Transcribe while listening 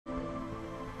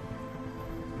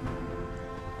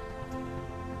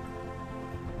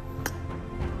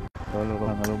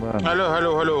Halo,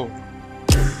 halo, halo.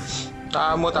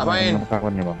 Kamu tak main?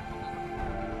 Kawan nih bang.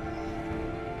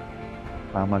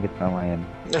 Lama kita main.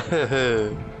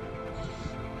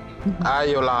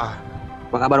 Ayolah.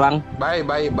 Apa kabar bang? Baik,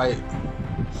 baik, baik.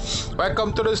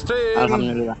 Welcome to the stream.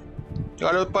 Alhamdulillah.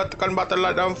 Jangan lupa tekan button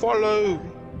like dan follow.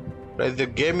 There's the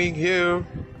gaming here.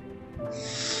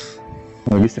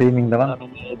 Lagi streaming dah bang?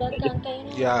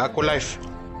 Ya, aku live.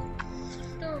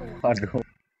 Aduh.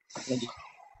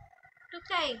 Tuh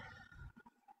Kai.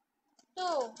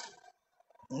 Tuh.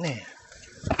 Ni.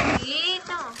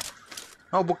 Gitu.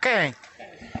 Oh, bukan.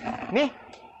 Ni.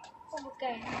 Oh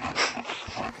bukan.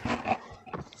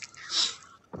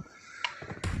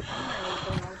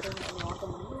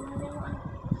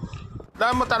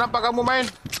 Lama tak nampak kamu main.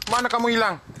 Mana kamu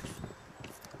hilang?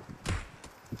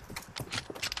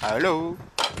 Halo.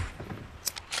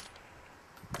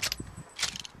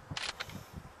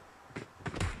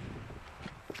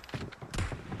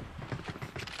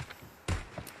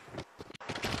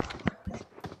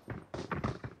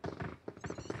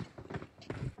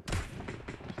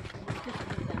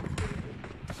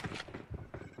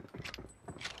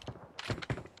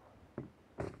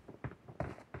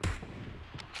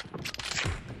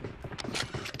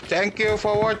 Thank you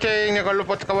for watching. Jangan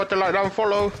lupa tekan button like dan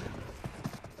follow.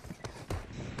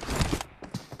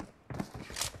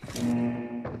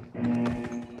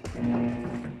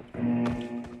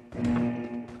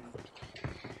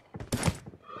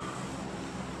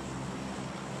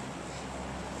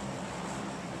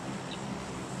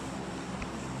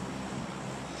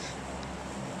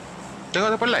 Tengok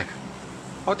siapa live?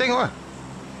 Oh, tengok lah.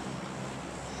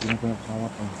 Ini punya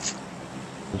pesawat bang.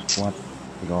 Terus kuat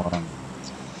 3 orang.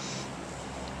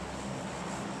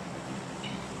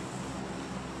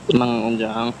 Emang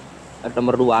Unjang ada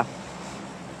nomor 2.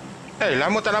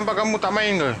 Lama tak nampak kamu tak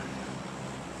main ke?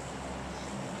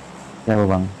 Siapa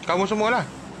bang? Kamu semualah.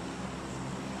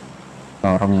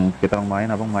 Orang kita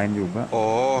main, abang main juga.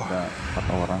 Oh. Ada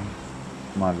 4 orang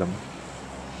malam.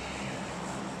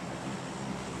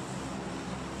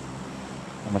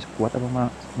 Masih kuat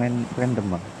apa main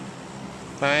random bang?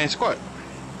 Main squad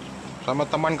sama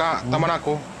teman teman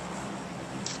aku.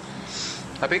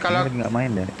 Tapi kalau nggak main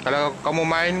deh. Kalau kamu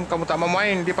main, kamu tak mau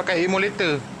main, dia pakai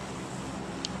emulator.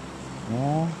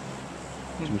 Oh,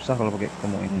 susah kalau pakai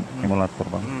emulator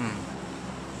bang.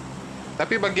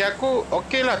 Tapi bagi aku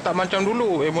okey lah, tak macam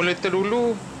dulu. Emulator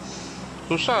dulu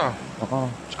susah. Oh.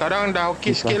 Sekarang dah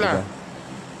okey sikit lah.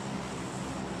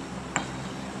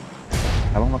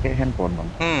 Abang pakai handphone bang?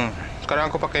 Sekarang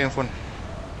aku pakai handphone.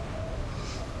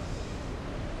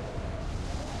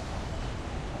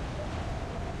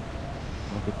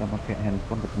 Kalau kita pakai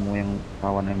handphone ketemu yang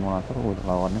kawan emulator, udah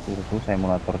lawannya sudah selesai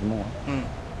emulator semua.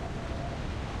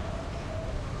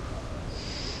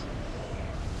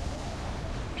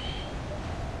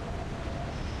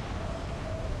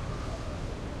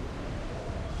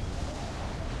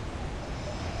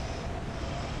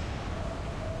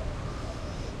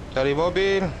 Cari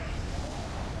mobil.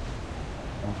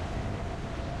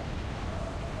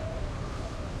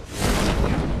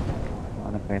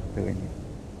 Mana kereta ini?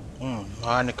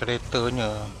 Mana keretanya?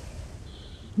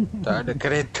 Tak ada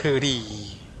kereta ni.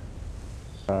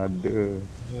 Ada.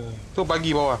 Tu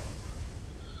bagi bawah.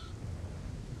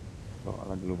 Bawa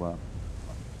lah dulu bang.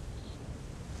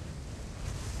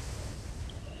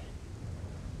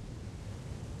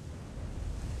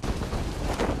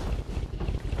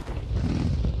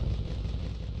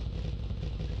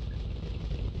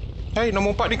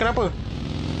 Nombor 4 ni kenapa?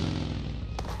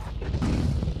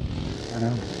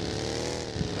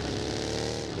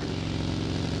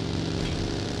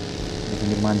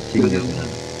 Ini mancing gitu.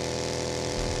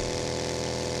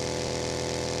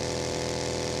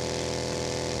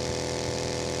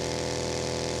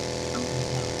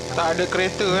 Tak ada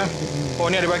kereta lah.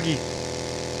 Oh, ni ada bagi.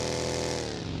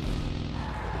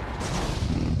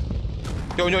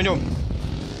 Jom, jom, jom.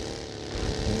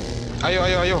 Ayo,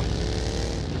 ayo, ayo.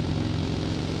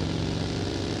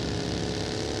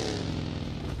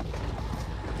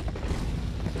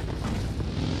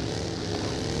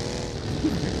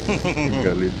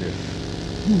 Tinggalin ya.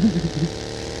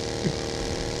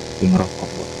 Ngerokok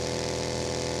bang.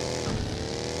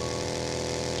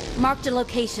 Mark the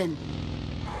location.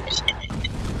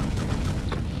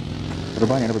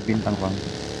 Terbanyak dapat bintang bang.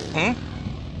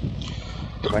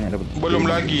 Terbanyak dapat. Belum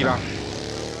lagi lah.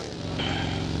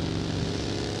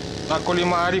 Aku 5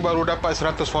 hari baru dapat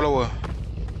 100 follower.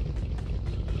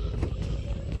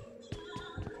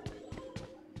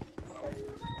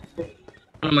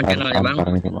 Nama channelnya bang?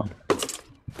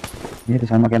 Ini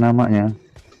sama kayak namanya.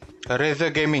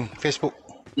 Razer Gaming Facebook.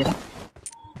 Ya.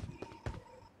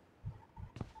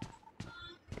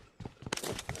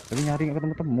 Tadi nyari nggak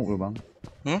ketemu-temu loh bang.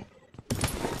 Hmm?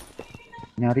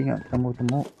 Nyari nggak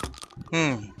ketemu-temu.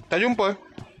 Tak jumpa.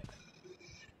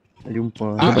 Tak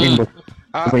jumpa. Ah, Coba inbox.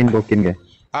 ah. Coba inboxin guys.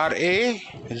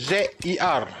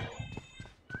 Razer.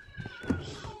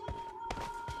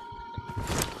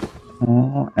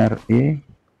 Oh RE.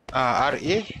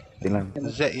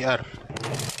 Razer.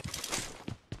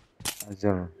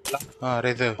 Azal.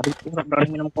 Razer. Tadi kurang dari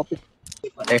minum kopi.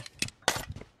 Deh.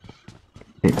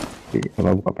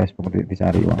 Kalau buka Facebook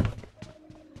dicari bang.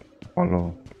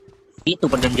 Follow.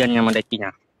 Itu perjanjiannya sama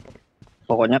Dekinya.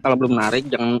 Pokoknya kalau belum narik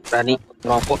jangan berani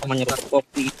ngerokok sama nyerap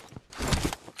kopi.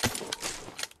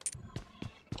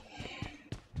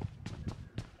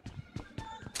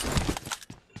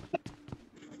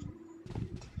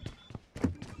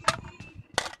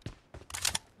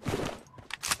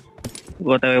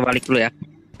 Gua TW balik dulu ya.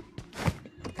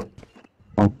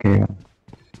 Oke.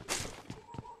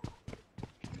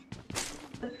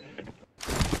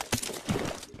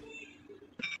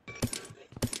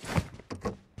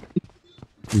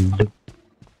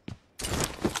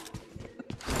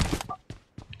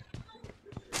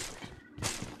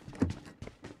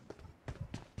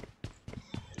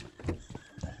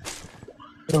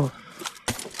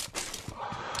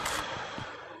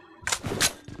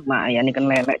 Lumayan ikan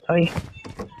lele coy.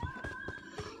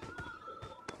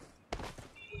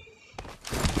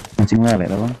 Mancing lele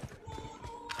lah bang.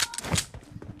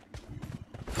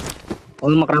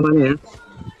 Oh, makramannya ya.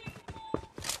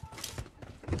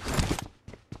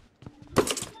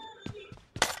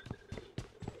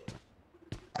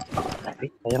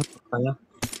 Tapi sayang.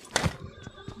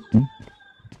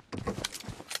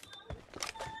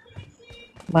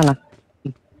 Mana?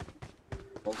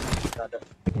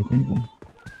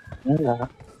 Enggak.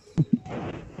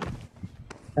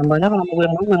 Gambarnya kalau aku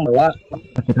yang bawa.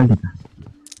 Sakit lagi kah?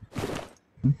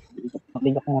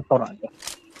 Pinjak motor aja.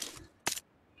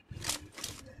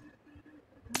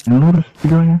 Yang lurus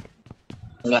videonya.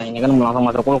 Enggak, ini kan langsung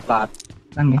masuk kulkas.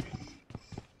 Kan ya.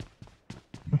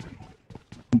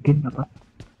 Mungkin apa?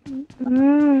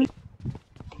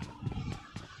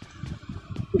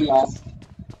 Iya.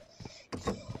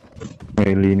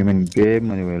 Welly ini main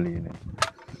game aja Welly ini.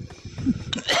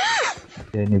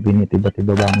 Ya ini bini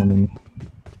tiba-tiba bangun ini.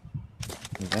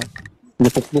 Ya.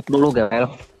 Dipuk-puk dulu, Gael.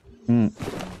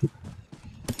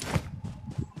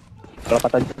 Kalau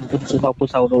kata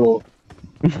pusau-pusau dulu.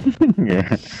 Ya.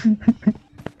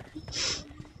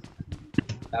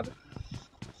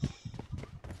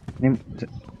 Ini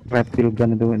reptil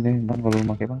gun itu ini bang kalau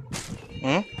pakai bang.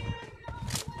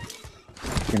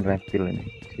 Skin reptil ini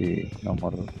si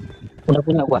nomor. Udah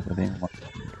punya gua.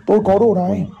 Tôi có đồ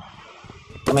này.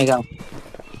 Megang.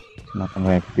 Semacam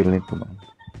reptil itu bang.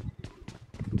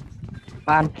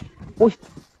 Pan. Wih.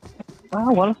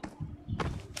 Awal.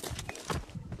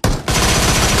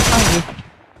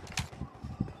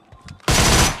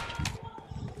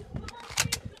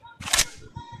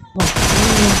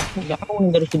 Jauh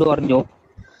nih dari Sidoarjo.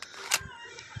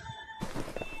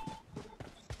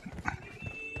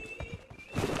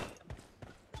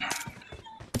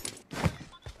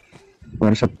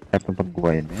 Bukan step tempat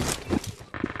gua ini.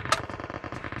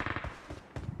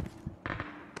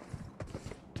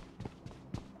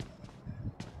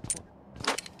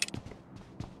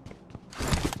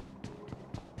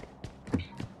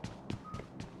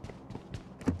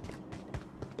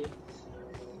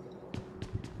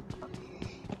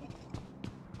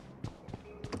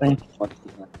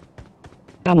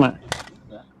 Sama.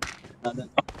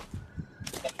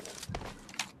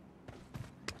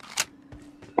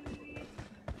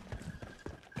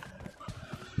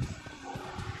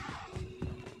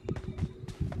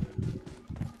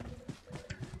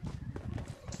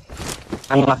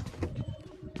 Lah.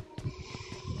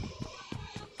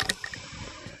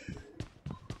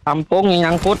 Kampung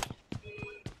yang nyangkut.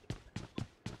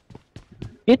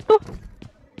 Itu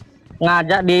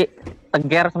ngajak di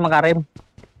Teger sama Karim.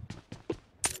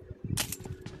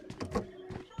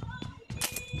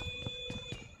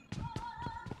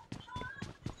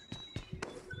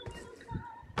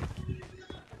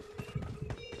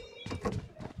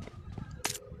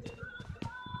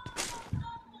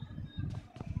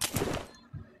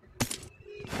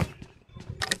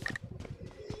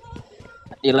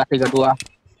 Ilah 32.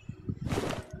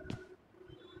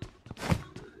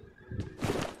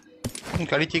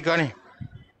 Kali 3 nih.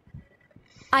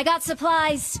 I got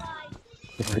supplies.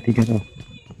 Ada 3 tuh.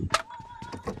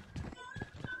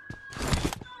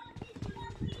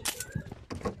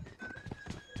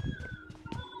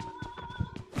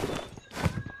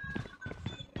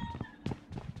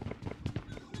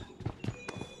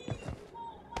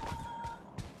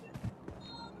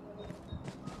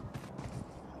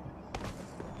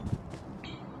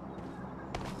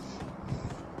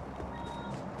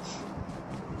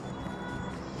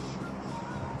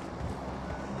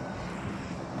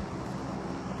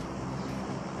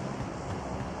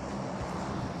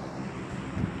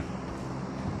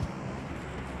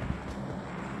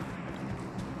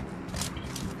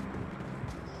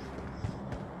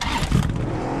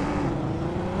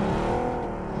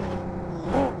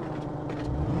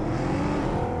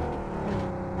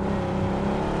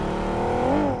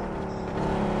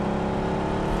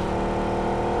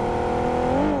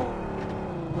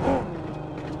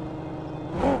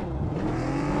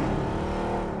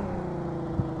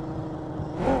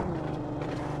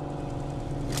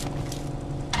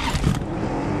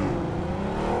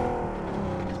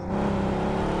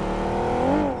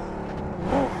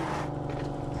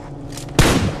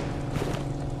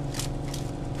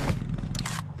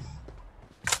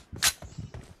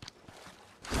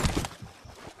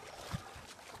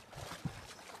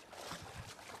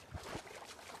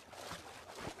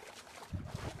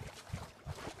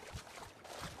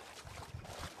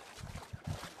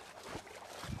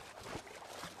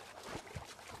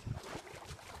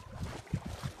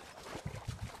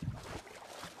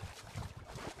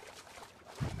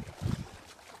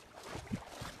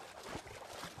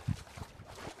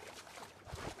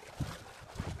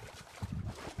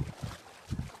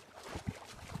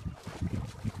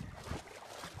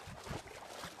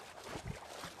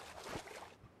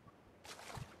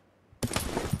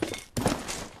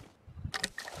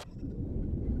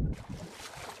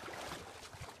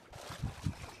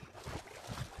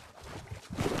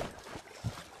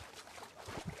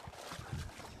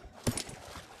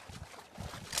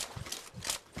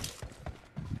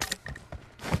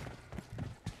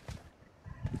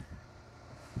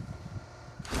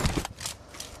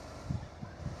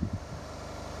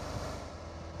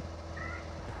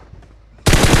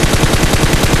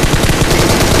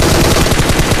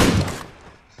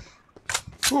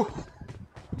 Kawanan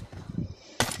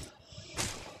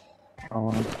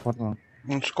squad bang.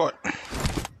 Squad.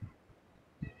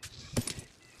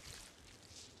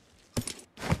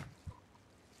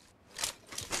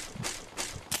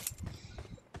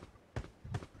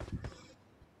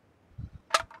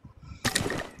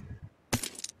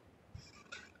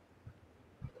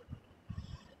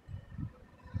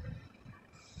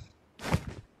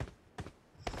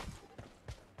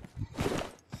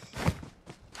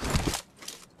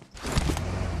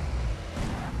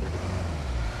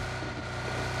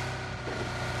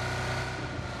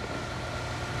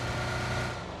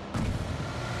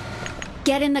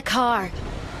 Get in the car.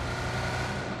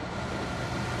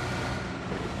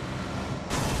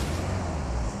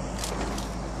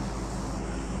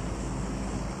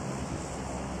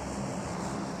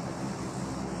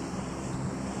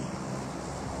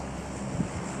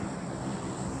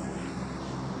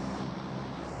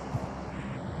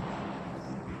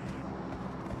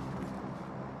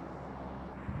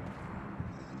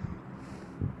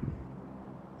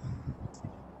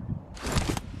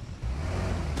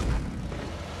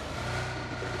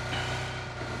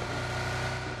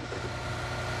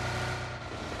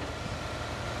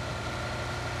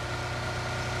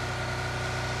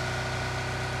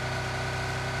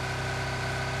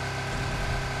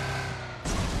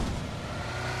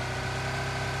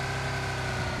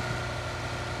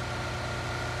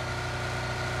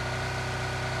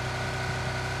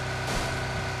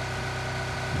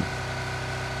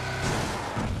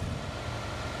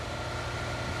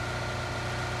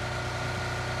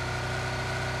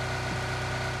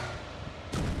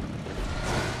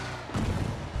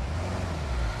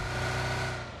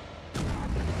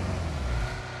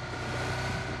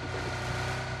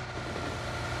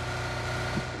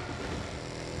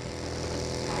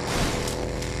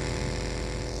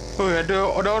 Oi, ada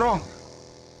orang.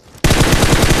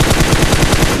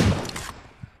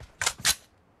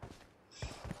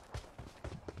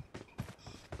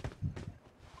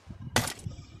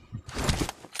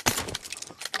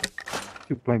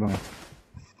 Supply bang.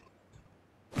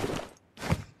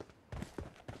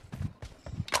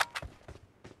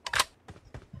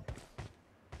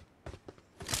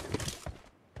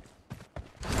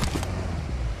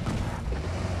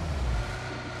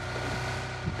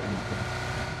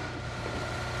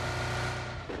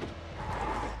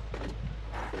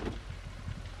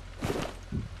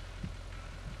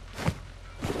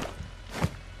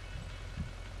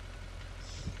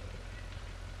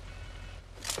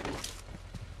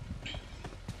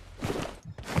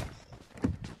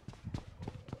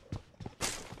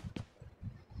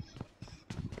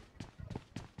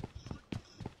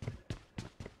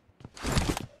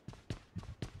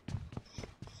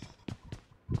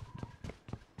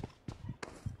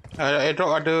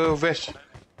 Airdrop ada vest.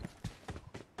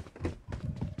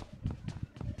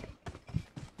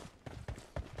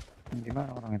 Di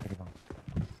mana orangnya tadi bang?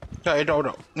 Tak,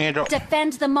 airdrop. Ni airdrop.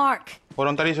 Defend the mark.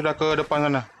 Orang tadi sudah ke depan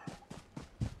sana.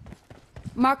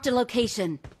 Marked a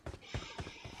location.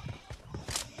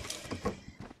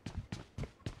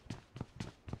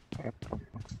 Airdrop,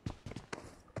 bang.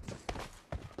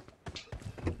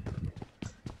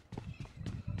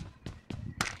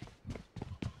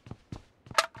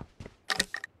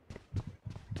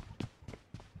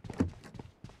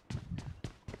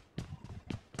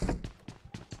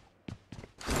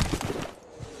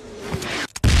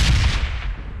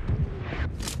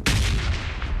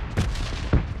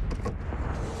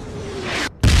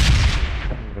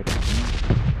 Udah di sini.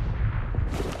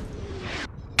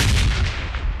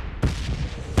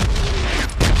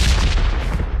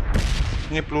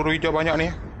 Ni peluru hijau banyak ni.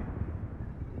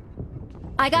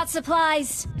 I got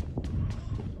supplies.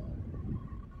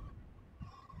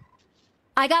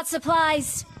 I got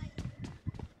supplies.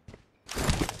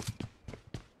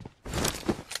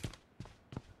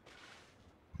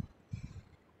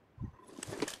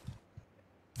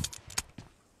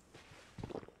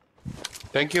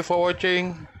 Thank you for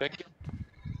watching. Thank you.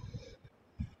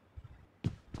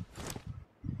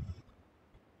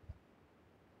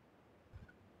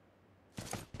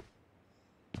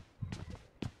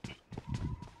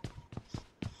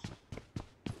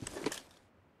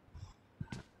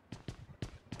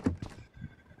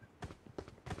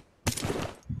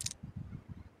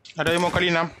 Ada ammo kali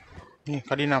 6. Ni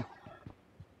kali 6.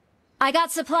 I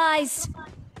got supplies.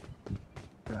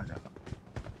 Ada bang.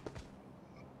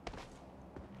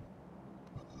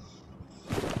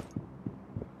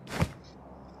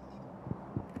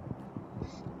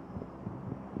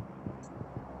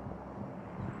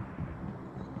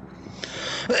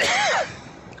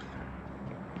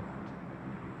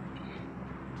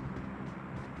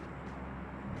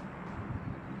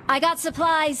 I got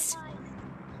supplies.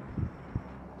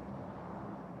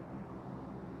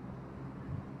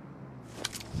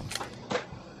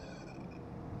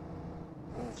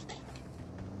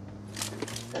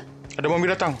 Ada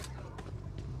mobil datang.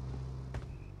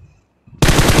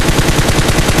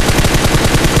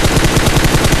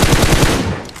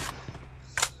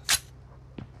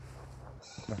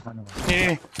 Udah mana, Bang?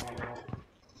 Nih.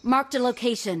 Marked a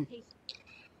location.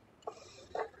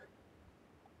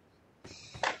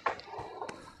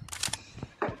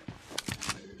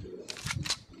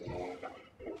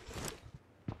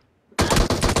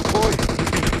 Woi.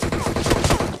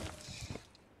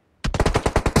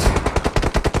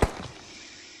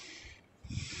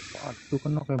 Waduh,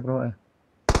 kena kayak bro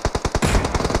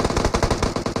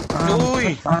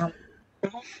Woi.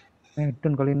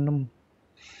 Medan kali 6.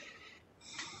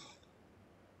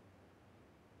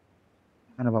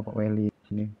 Mana Bapak Weli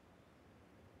ini?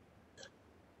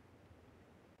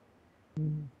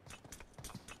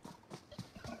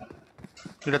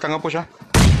 Dia datang ngapus ya.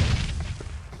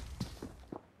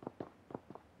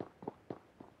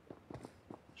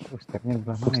 Stepnya di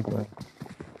belah mana itu?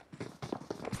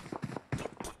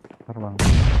 Ntar Bang.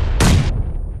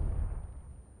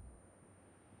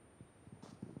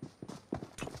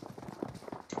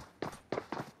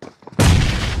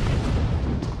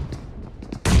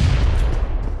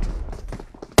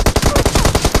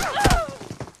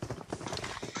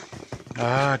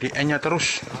 Ah, di N-nya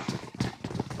terus.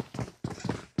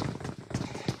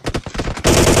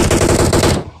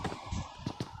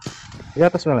 Di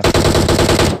atas malah.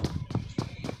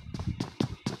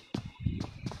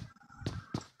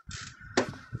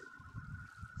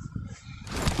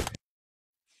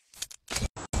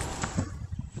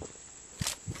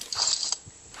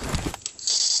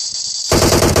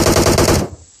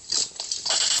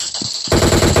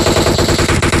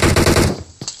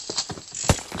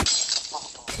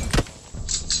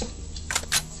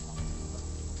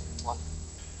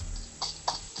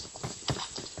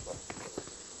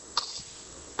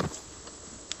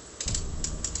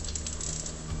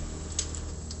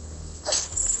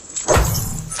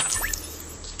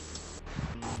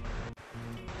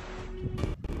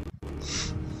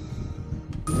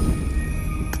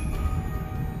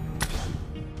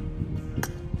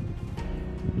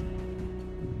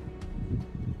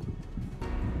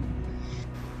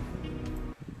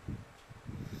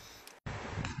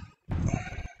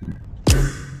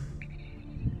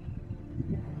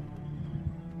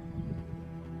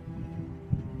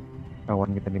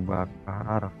 Kawan kita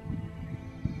dibakar.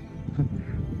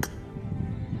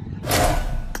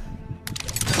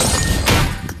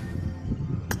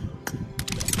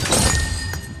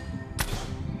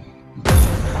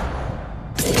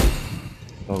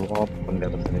 Selalu open di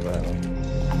atas ini Bang.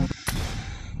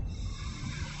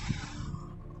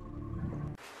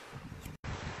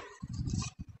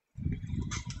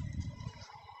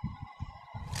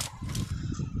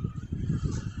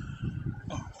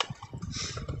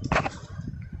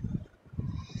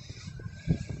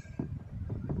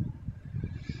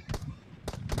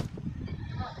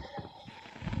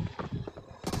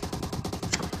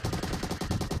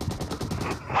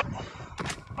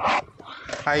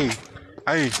 Hai.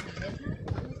 Hai.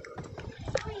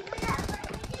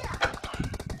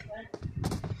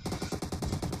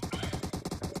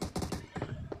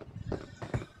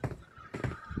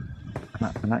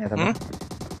 Anak-anak ya tadi.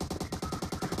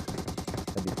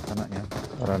 Tadi anaknya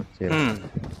orang kecil.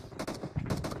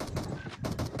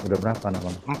 Udah berapa anak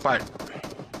Bang? 4.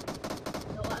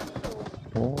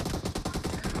 Oh,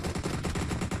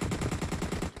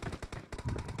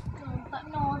 Tak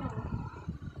no tu.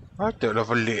 Patut dah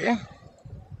pelik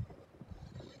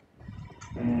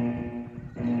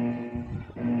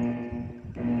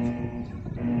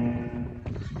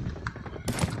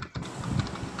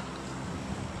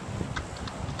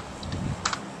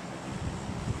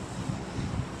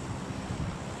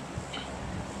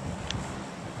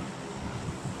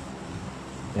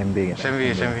SMB ya.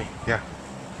 SMV. Ya.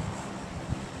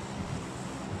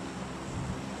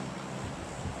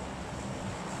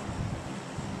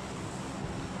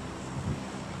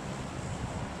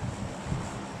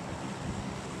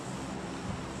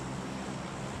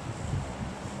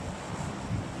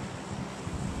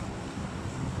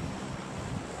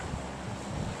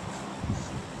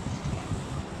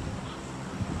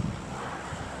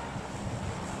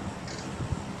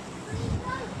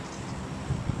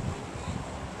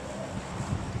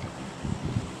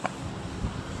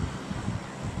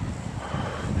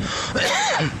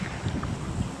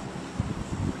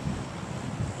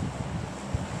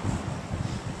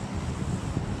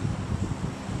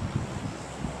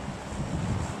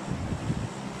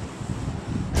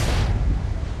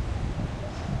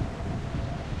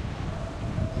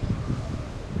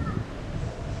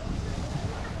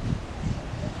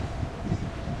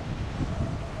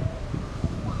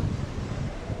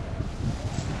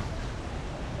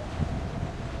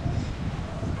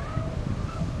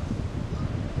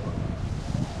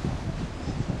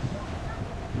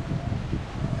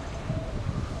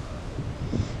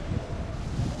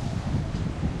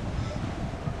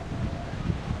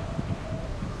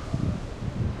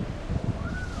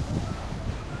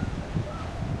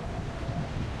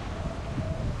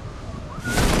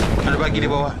 lagi di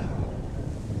bawah.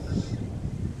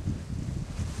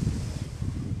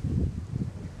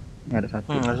 Ini ada satu.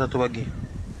 Ada satu lagi.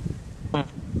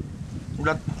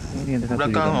 Ini ada satu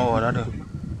Belakang, juga. oh ada.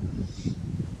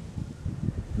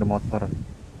 Ada motor.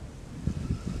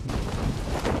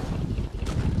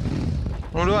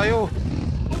 Ayo.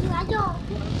 Ayo, ayo.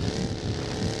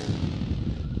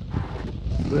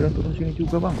 Gue ada turun sini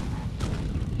juga bang.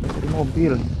 Dari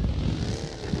mobil.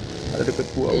 Ada deket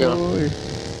gua. Iya. Woi.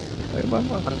 Ayo bang.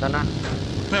 Depan sana.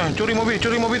 Nah, curi mobil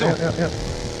tuh. Ayo.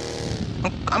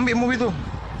 Ambil mobil tuh.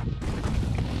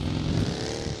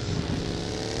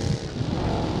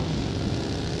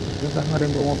 Belakang ada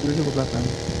yang bawa mobil juga belakang.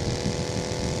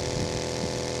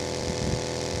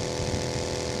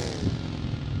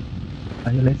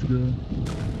 Ayo let's go.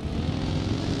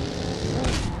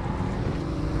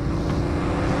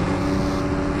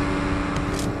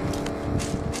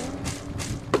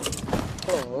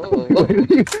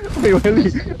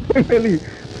 Weli.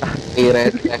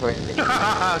 Iret,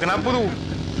 Kenapa tuh?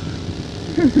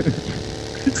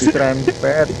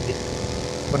 Diserempet.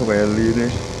 Wah Weli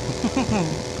nih.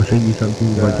 Saya bisa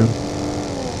gua baca.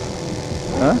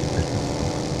 Hah?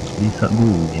 Bisa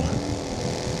gua.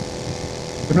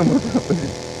 Nomor berapa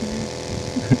sih?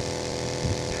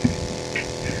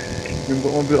 Yang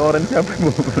bawa mobil orange siapa yang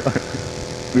bawa mobil orange?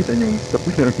 Bisa nyungsep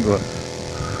bilang gua.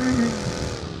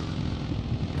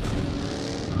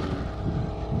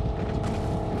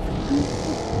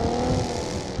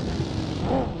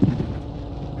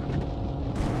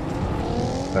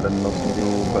 Gak ada nosnya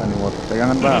juga nih motor.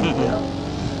 Pegangan bang.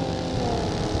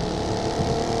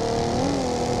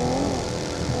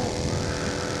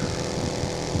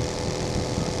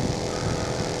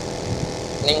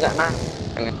 Ini enggak nah,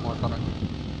 pengen motor.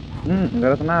 Nggak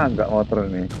ada tenaga motor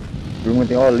nih. Belum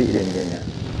ganti oli dia nih kayaknya.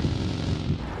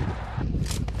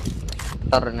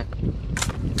 Ntar nih.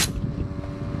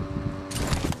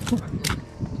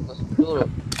 Terus dulu.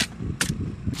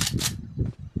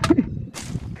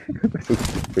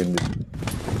 Pendek.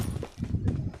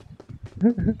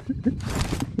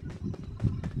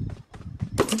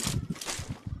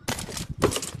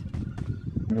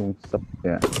 Nyungsep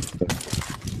ya.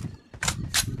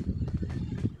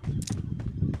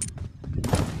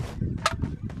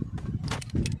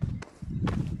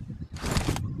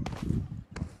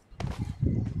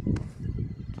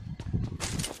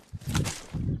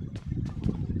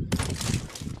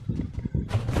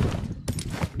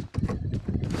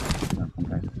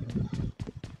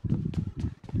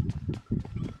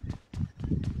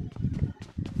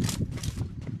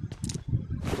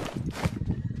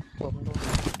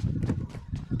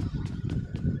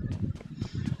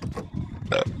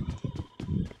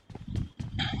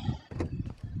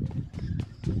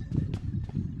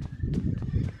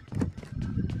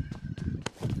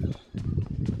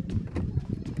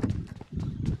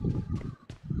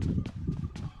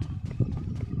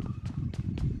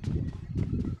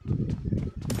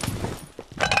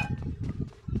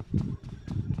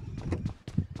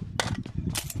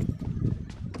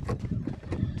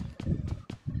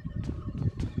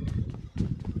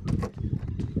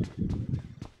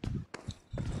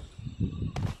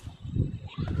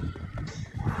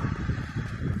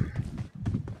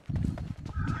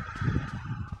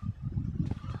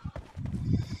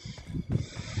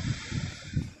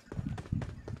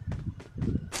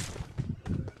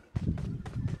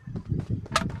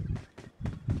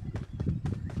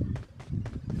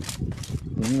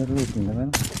 Ini dulu kan?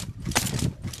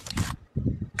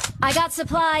 I got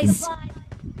supplies.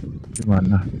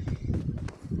 Gimana?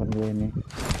 Perlu ini.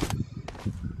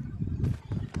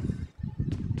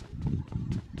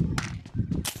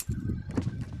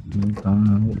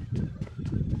 Tahu.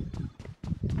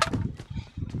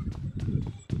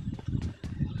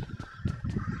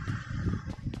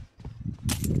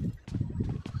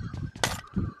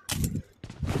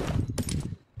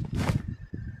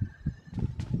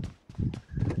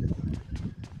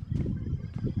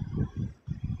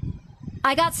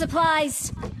 I got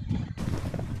supplies.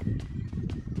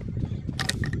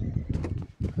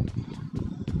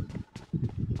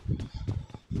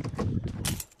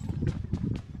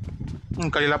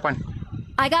 Kali 8.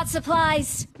 I got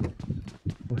supplies.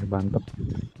 Wah, mantap.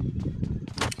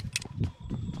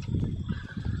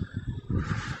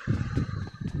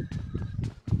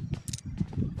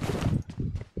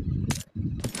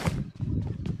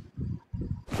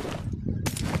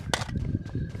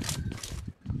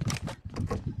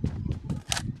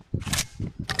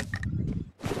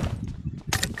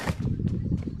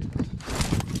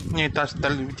 Ini tas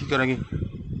 3 lagi.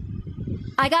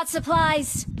 I got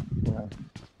supplies.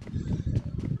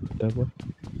 Ada apa?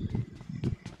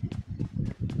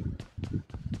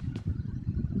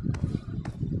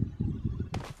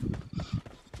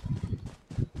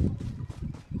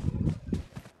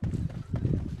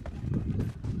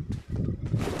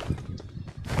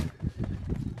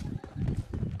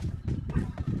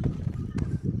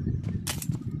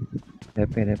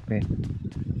 DP.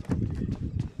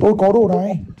 Tôi có đồ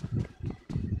này.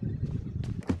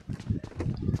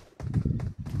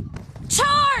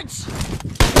 Charge!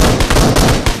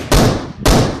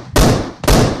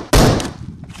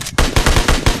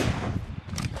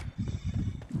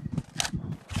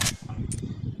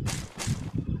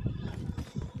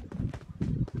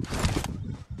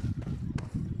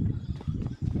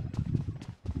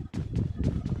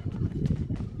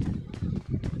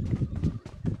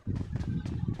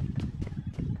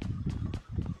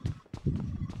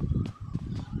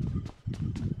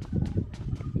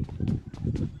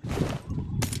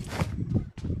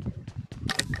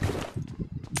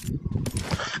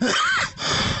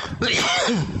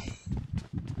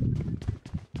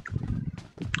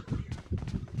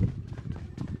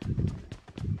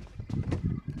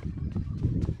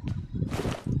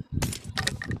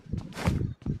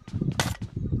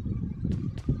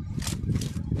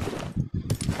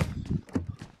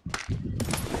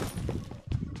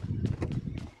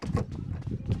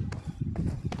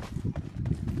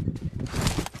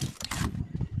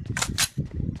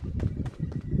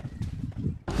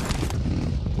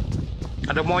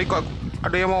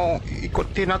 Ada yang mau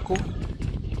ikutin aku.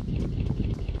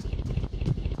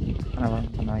 Kenapa?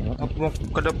 Kenapa? Aku mau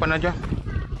ke depan aja.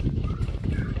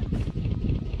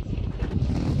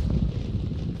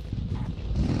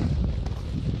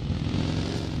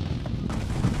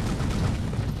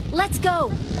 Let's go!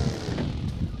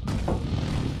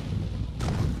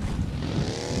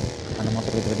 Ada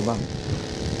motor itu tadi bang.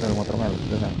 Ada motor Mel,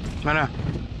 kan? Mana?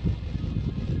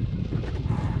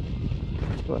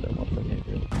 Itu ada motornya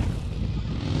itu.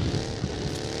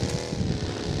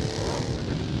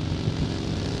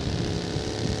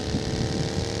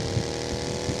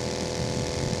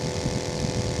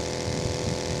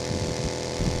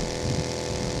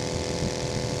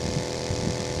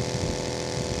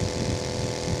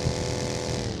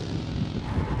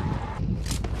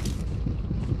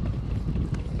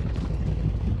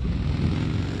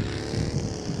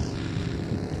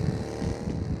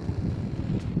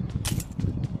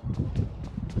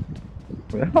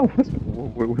 Ya, awas,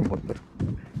 gue udah motor.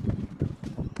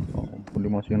 Oh, ampun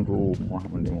dimasukin rumah,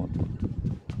 mending motor.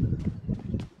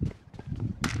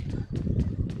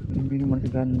 Ini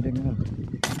masih gandeng kan?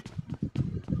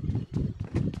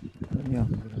 Ya,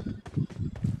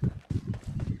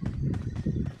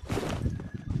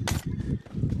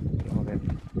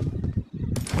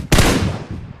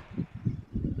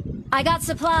 I got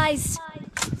supplies.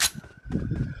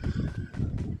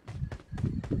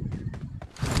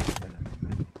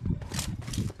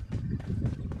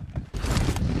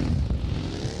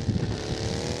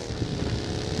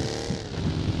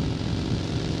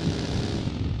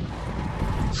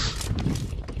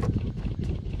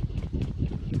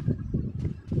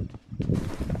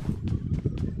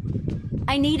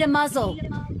 I need a muzzle.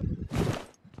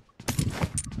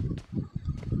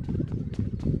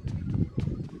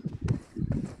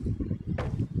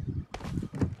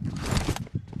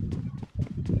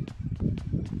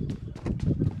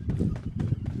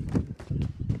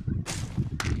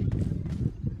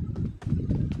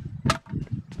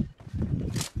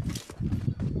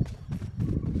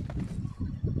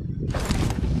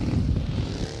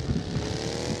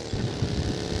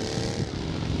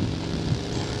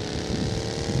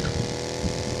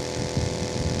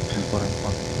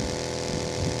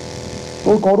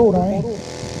 Tôi có đồ này.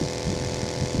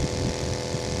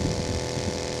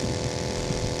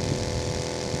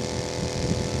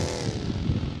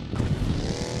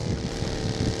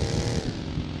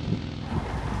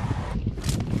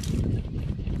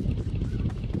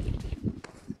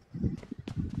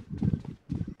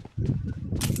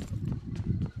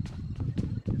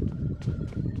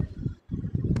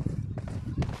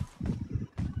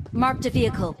 Marked a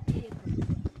vehicle.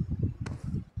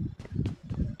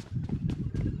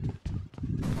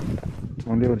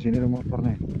 Bang, dia di sini ada motor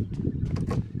nih.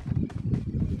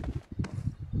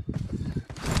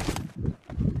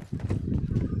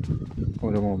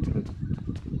 Oh, ada mobil.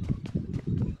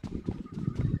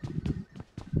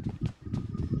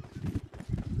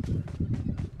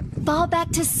 Fall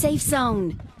back to safe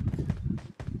zone.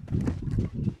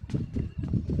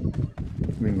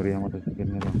 Ngeri yang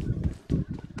motosikletnya bang.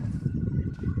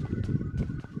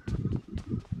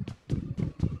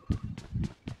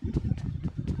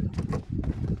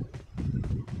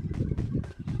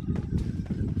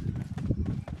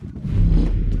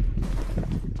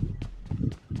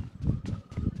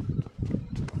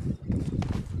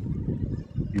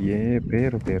 Iya,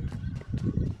 per.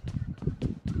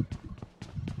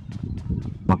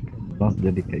 Makin kelas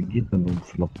jadi kayak gitu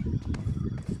non-stop.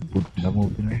 Udah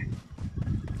mobilnya.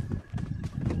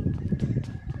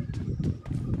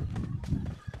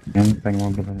 Enteng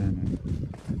mobilnya.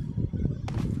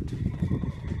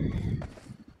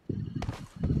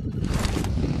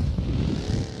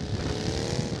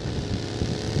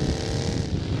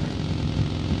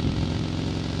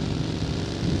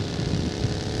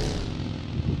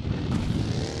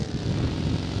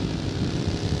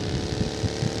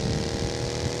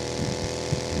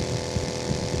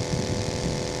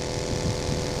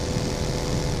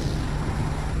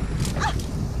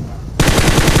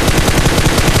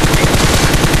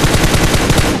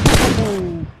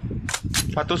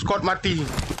 Satu squad mati.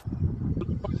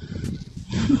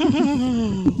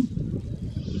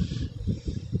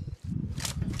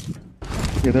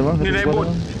 Ya udah bang, Ini satu naik squad, bot.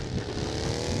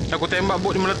 bang. Aku tembak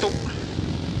bot dia meletup.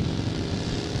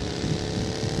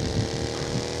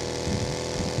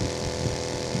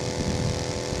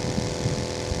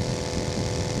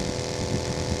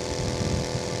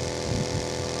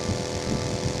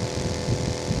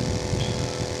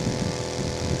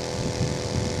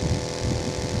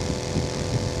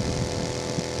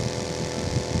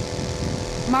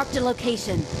 Marked a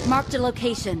location. Marked a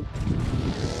location.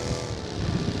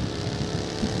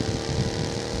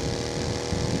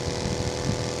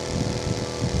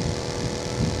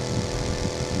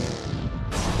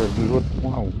 Bergelut,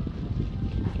 wow.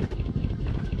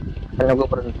 Hanya gue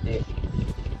berhenti.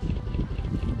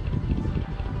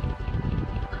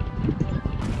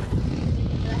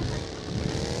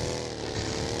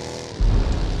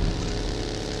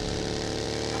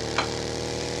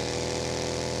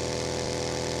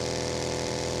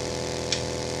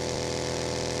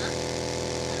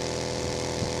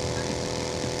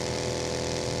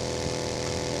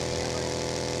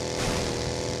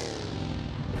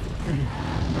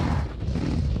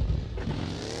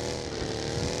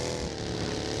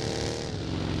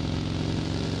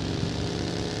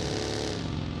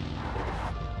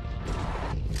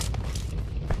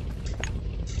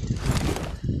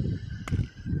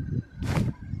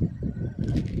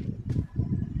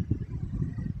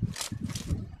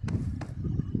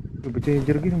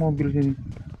 Berjejer gini mobil sini.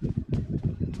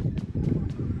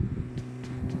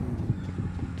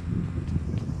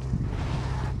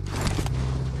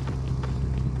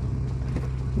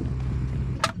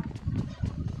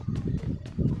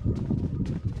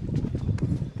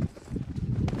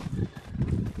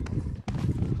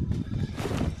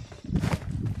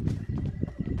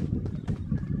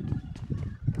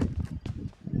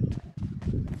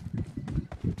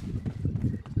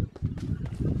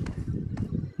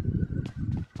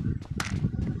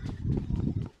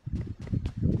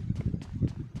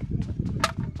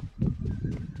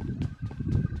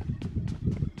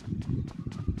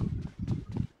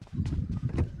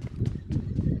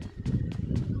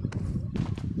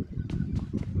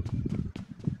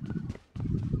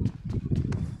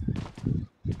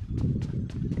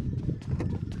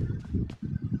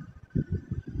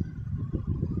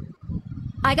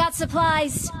 I got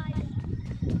supplies.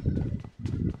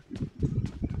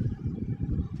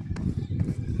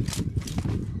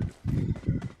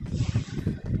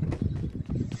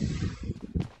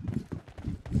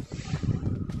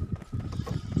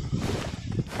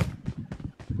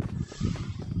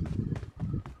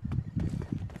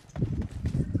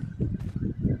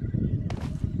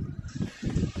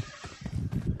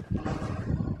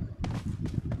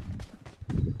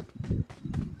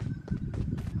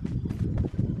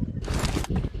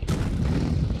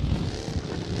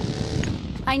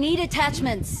 I need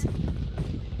attachments.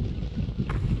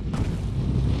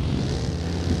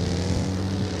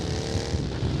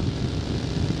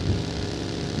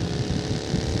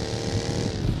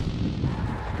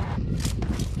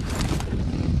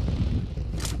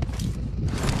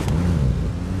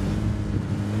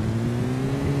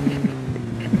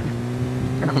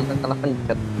 Kenapa salah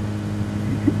pencet?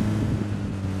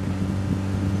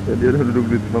 Tadi udah duduk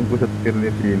di bangku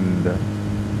setirnya pindah.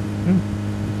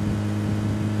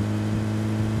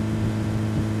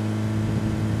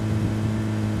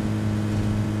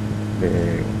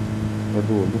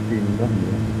 Aduh, lu pindah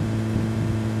ya.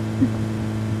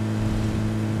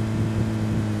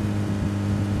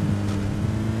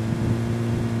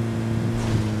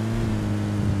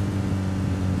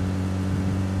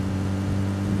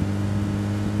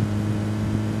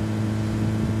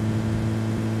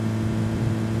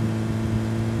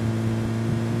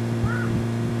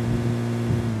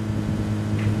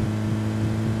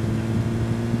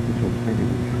 Coba di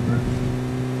sini.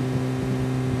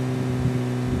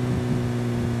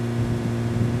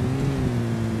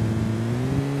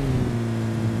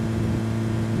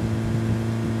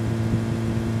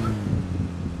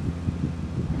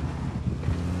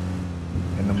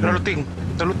 looting.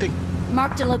 Kita looting.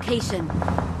 Marked a location.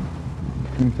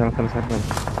 Salah server.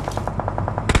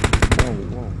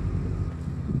 Wow.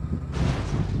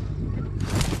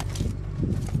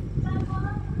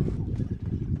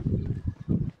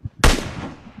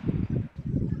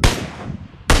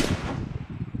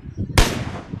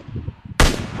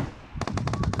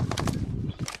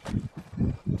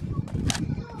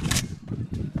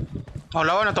 Mau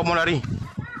lawan atau mau lari?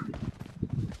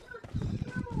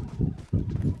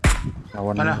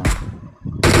 Lawan Mana? memang.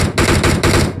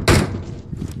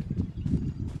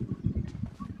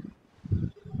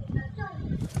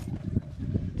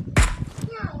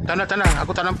 Tanah,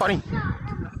 aku tak nampak ni.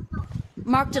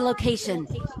 Marked a location.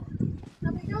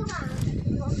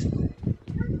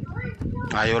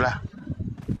 Ayolah.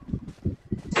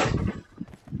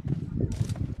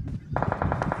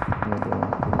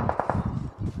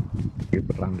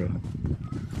 Perang dah.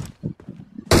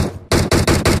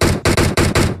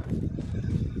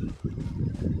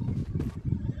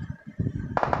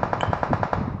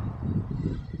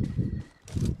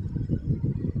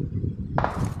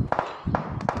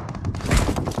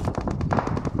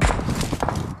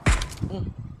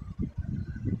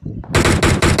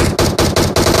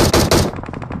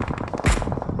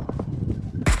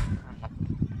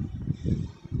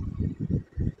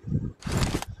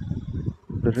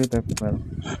 Dari tepel.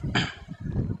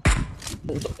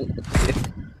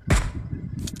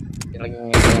 Lagi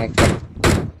ngekor.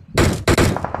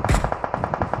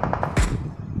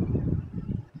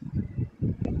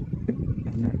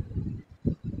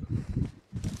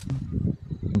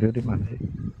 Dia di mana sih?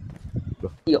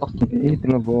 Yo, Itu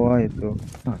loh bawah itu.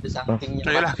 di sampingnya.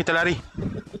 Ayolah, kita lari.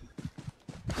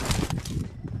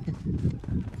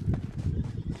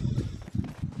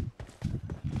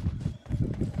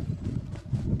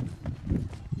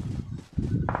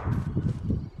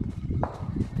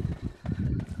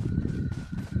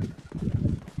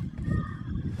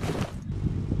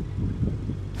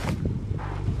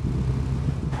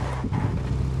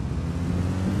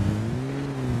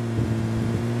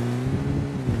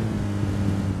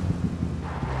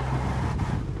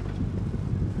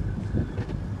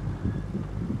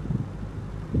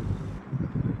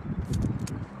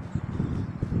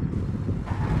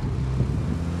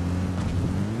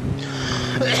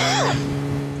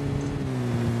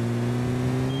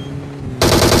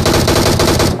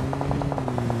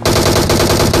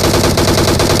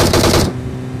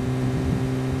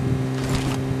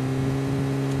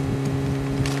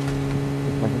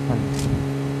 Depan.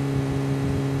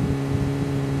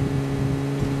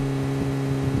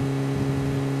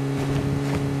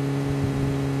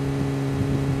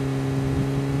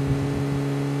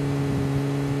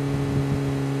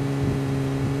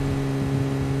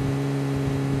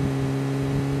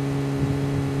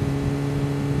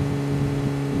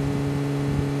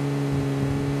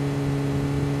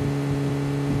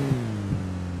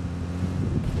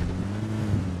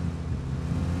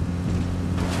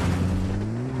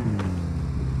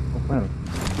 Opel.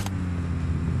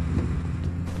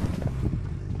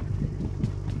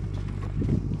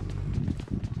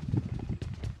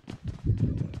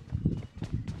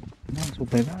 Nah,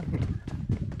 supaya lagi.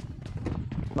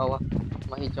 Bawah,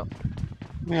 sama hijau.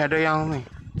 Ni ada yang ni.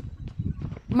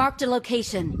 Marked a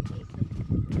location.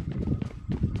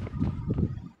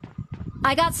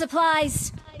 I got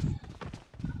supplies.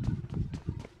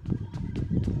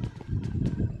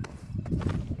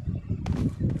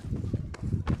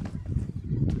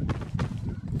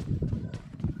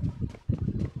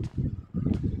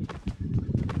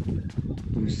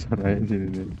 Besar aja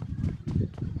sini.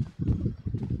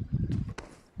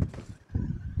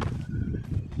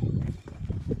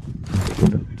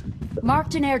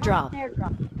 Marked an airdrop.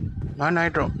 Mana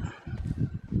airdrop?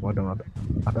 Waduh, ada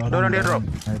Ada orang dia drop.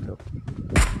 Ayo.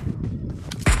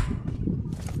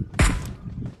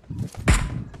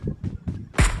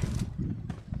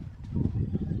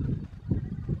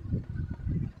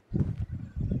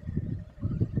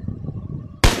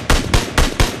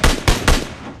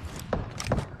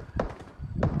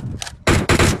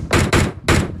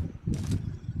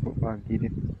 Kok pagi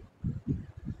nih?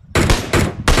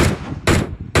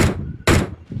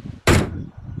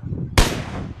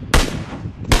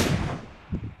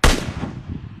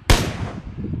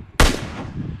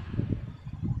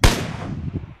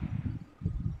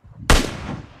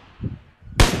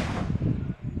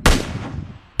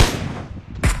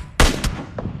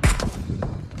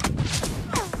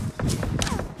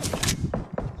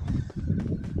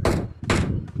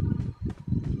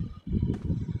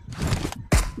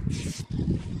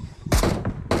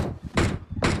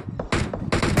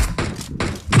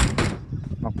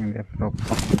 Knock in the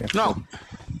airdrop. No.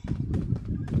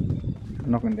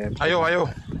 knock in there. Ayo, ayo.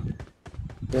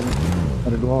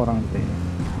 Ada 2 orang sih.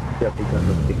 Ya 3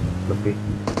 lebih.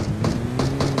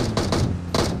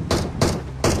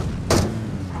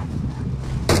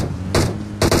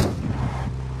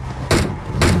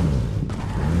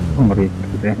 Oh, ngeri,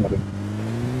 gitu ya, ngeri.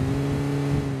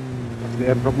 Di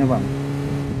airdropnya bang.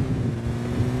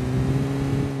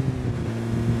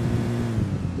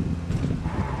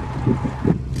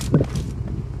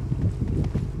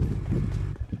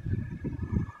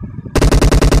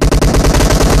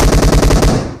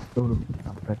 Tuh,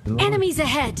 sampai dulu. Enemies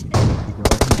ahead! 3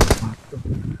 orang udah masuk.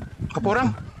 Apa orang?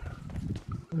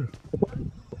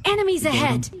 Enemies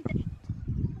ahead!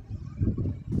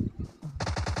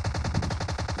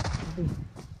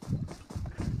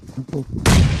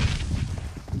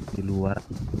 Di luar.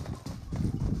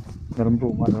 Dalam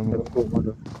rumah.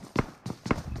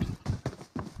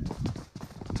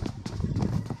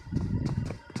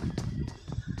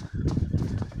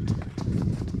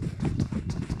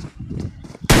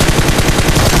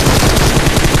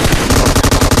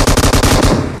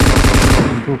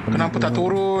 Kenapa tak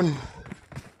turun?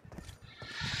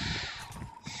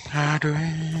 Aduh.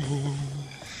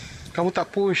 Kamu tak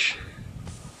push.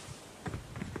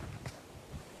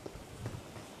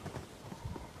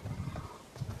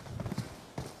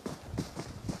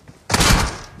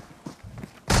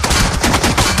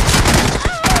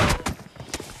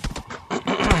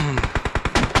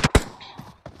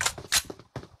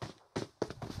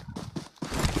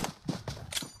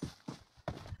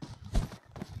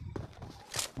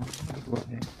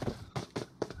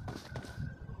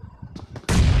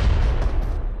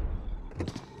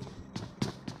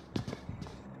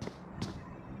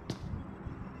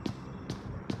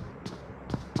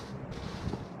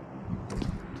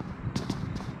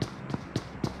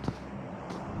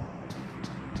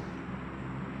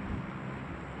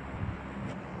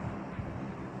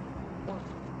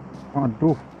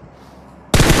 Aduh.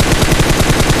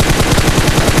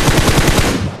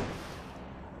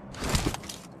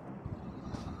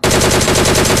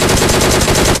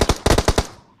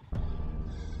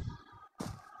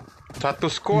 Satu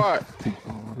squad.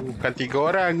 Bukan 3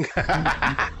 orang.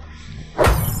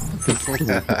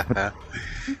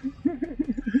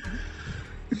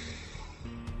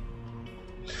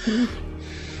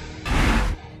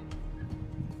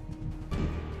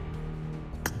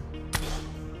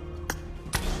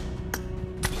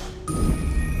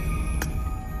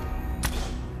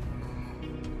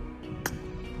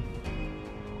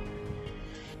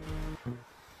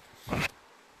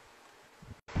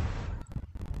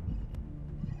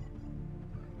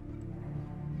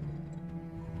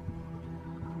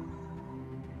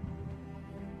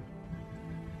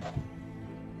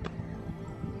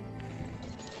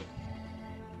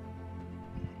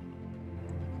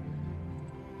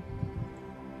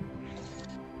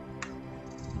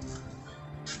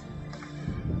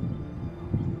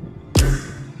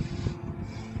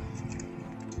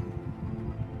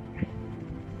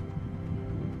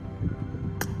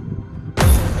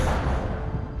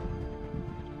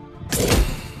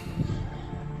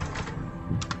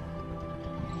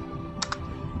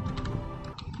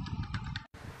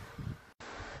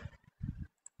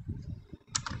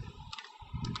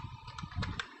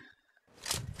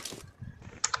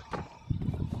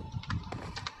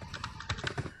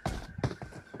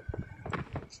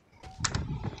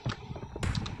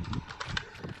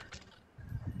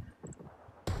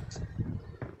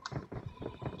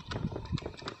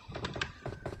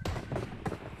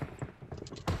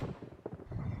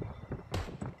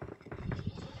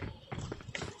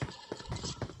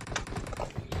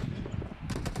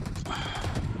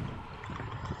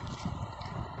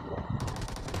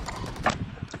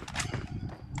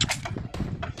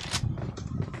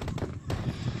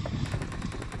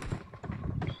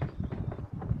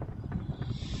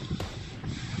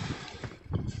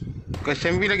 Ke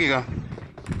SMB lagi kah?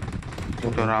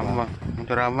 Motor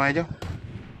ramai je.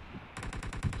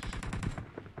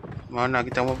 Mana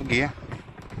kita mau pergi ya?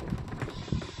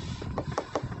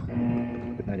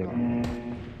 Kita aja bang.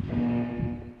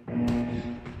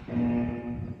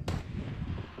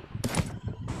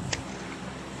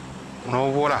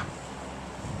 Novo lah.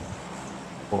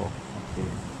 Oh, oke.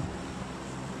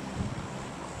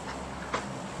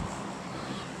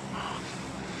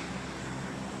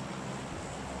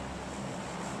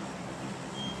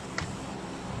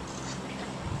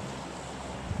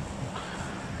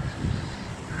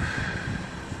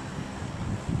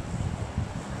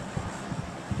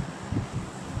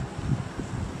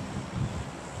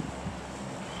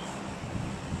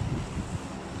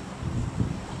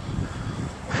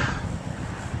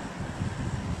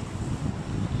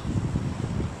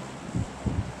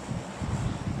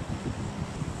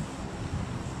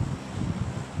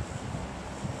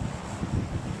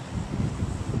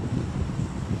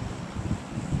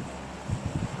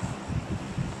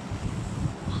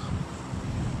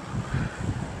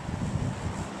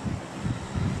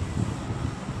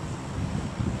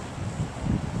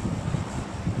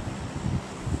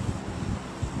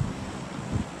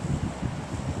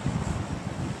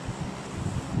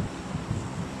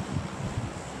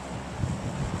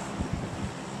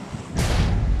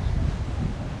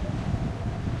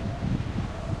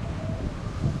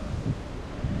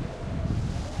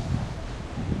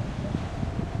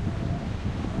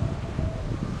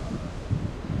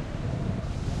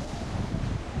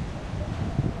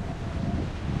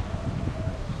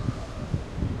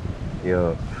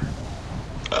 Yuk.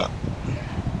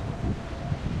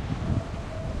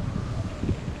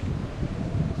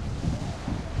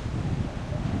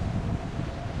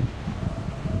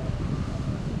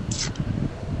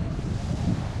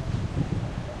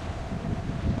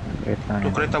 Kereta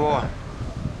Tuh kereta bawah.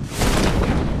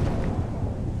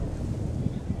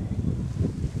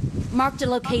 Marked a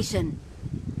location.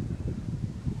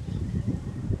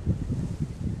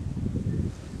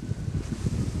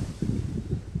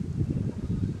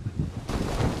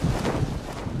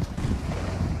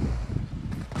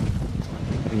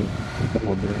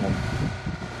 mobil.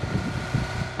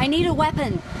 I need a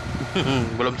weapon.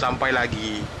 Belum sampai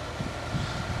lagi.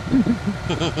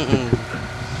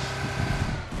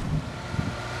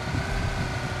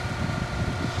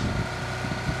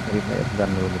 Jadi bayar gun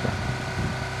dulu kita.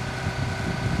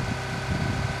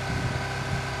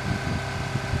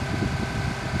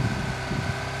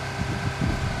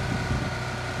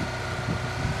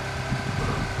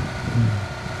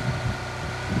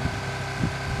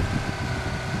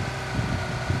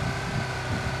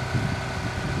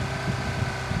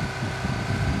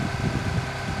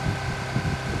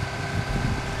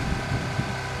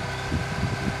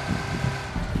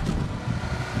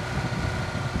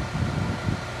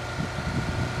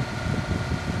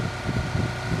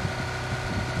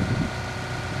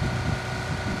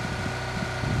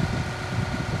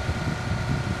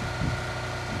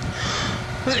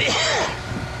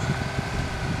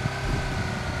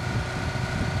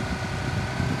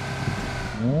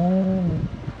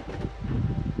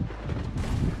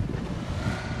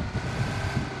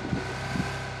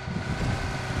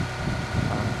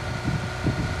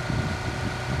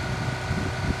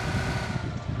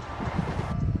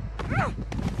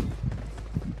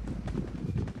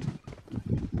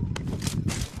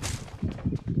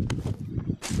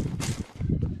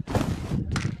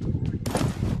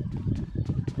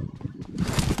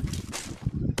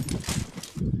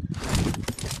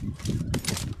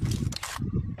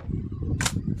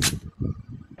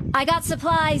 I got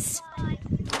supplies.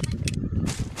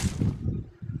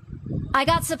 I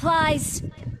got supplies.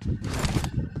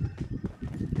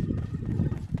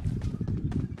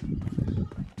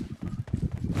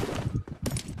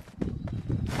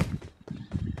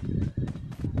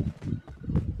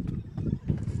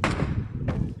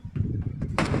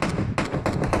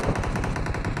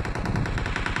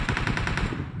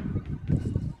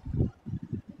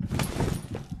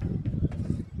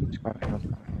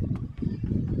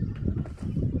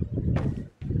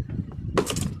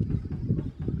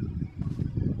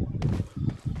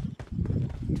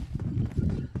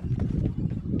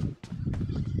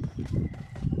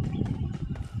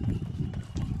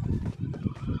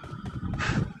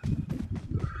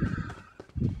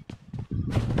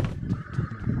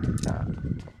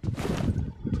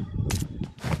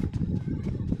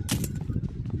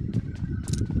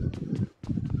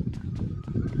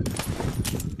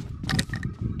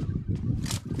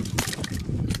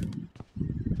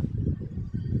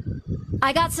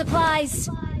 I got supplies.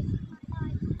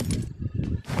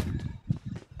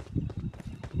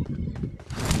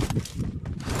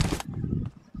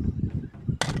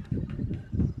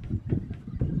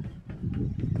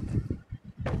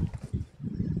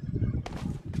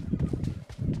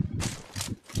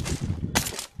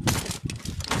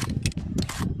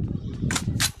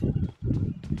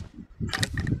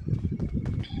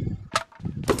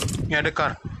 Ini ada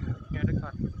car.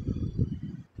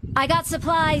 I got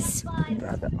supplies.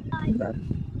 Nggak ada. Nggak ada.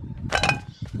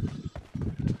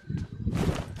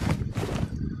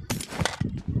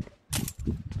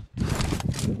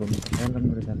 Belum jalan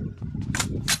mereka.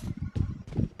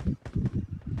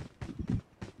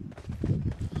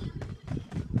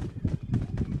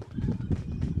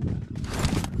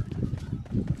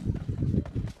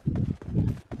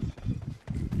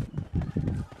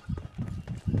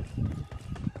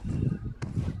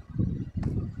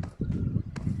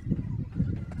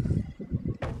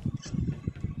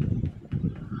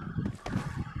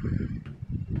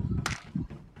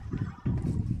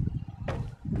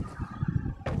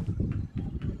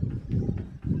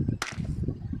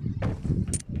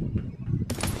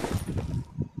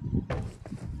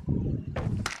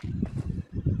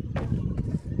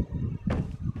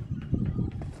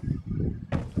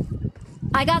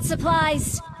 I got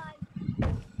supplies.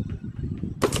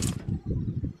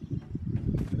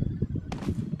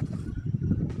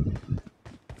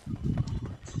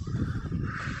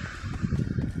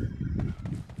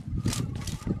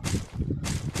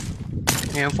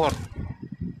 Ini M4.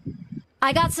 I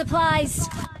got supplies.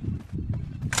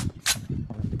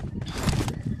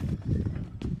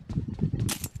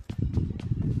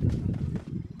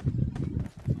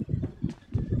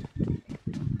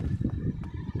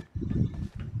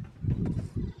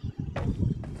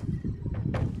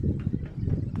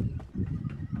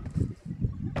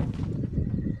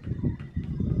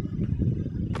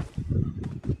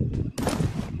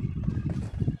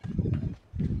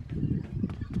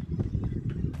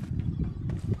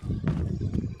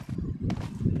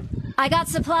 I got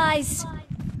supplies.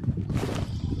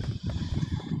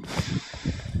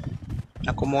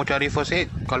 Aku mau cari first aid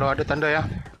kalau ada tanda ya.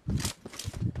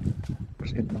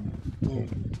 First aid bang.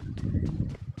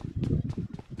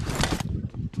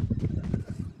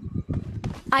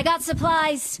 I got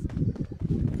supplies.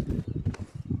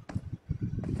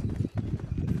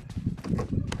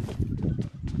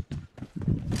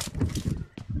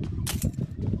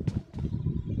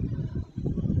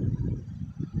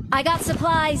 I got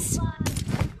supplies.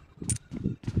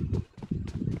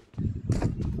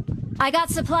 I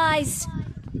got supplies.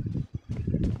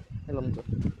 Helm tuh.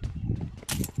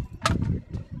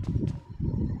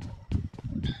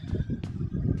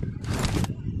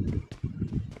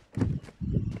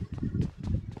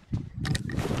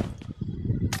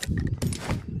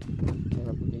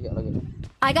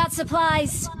 I got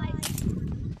supplies.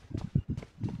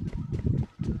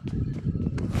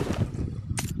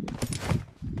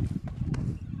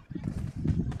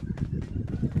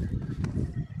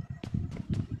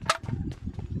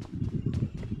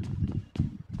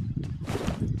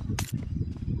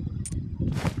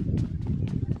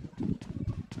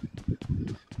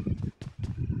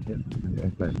 Ya, ada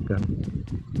flash gun.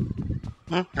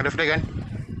 Ada flag kan?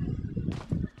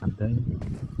 Ada ini.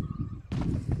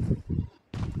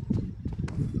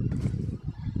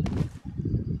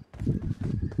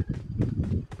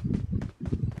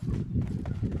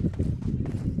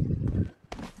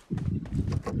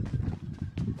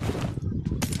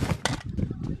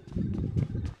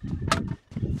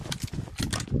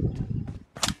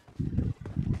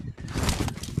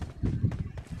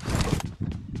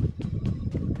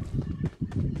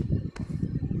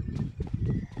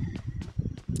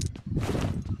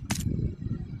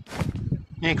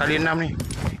 Ni kali 6 ni.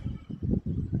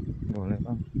 Boleh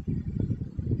bang.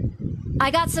 I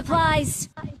got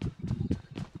supplies.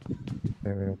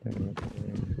 TW.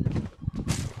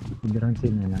 Beneran sih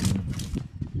mainannya.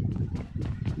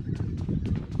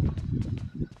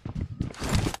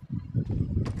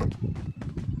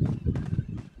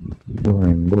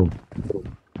 Bro.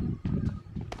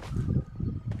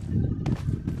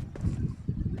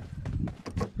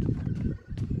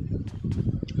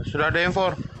 Sudah ada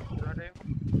M4.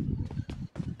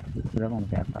 Sudah mau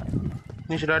pakai AKM.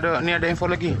 Ni sudah ada, ni ada M4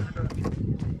 lagi.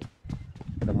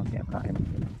 Sudah mau pakai AKM.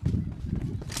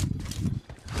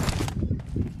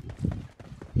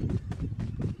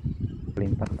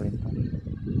 Pelimpat.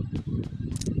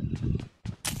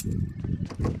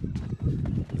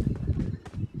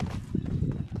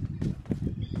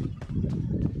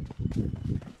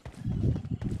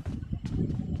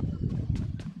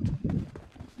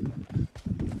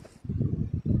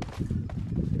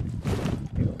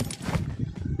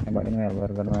 Tembak ini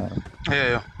warga luar.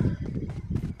 Ayo.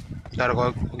 Ntar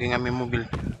aku pergi ngambil mobil.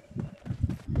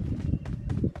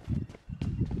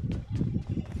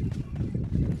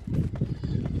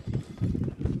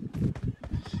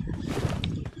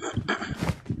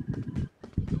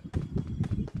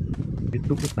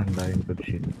 Itu ku tandain ke di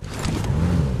sini.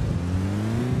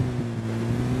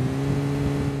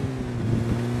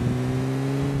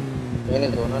 Ini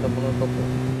zona ada penutup tuh.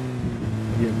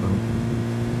 Iya bang.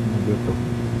 Mobil tuh.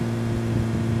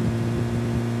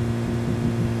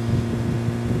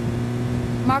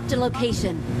 Marked a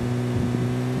location.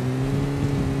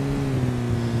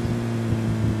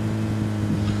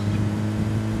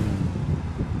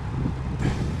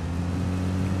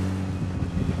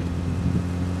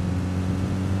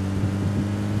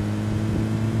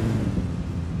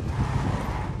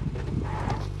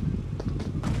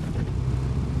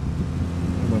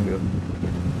 Mobil.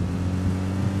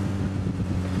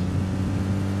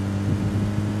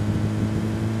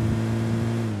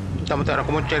 Bentar,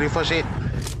 aku mau cari first aid.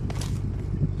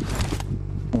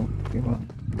 Oke bang.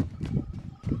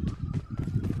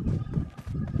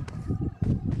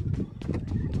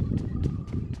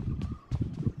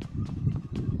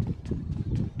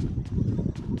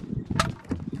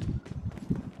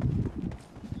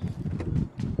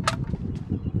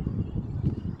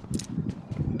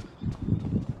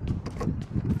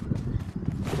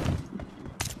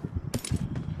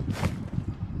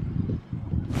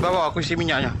 Bawa aku isi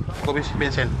minyaknya. Aku isi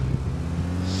bensin.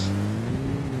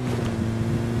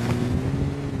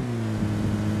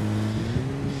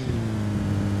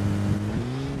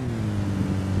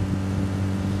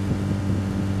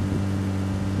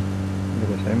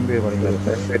 Ada SMB paling ada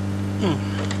SMB.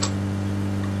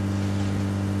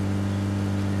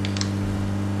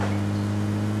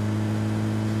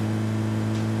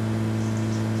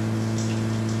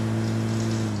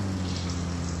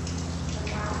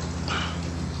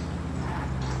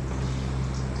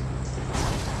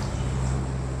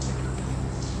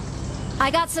 I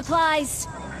got supplies.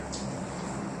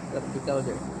 Vertikal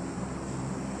deh.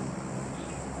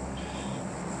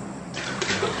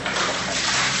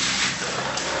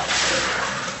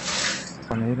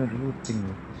 Panera di looting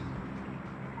loh.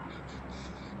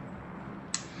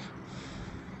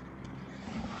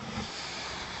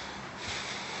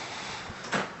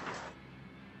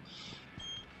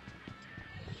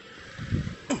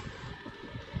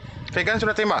 Vegan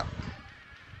sudah tembak?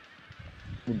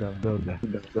 Udah.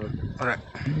 Alright.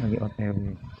 Ini lagi OTW.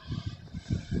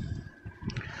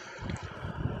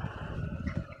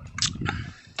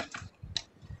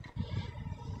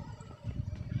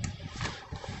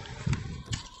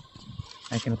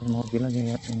 Naikin atas mobil aja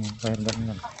ya, ini fire gun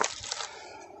kan.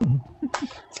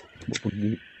 Bu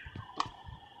pergi.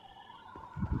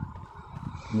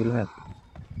 Ambil lihat.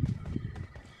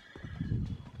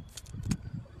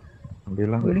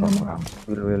 Bilang Willy apa? ngomong apa?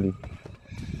 Willy.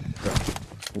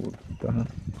 Udah.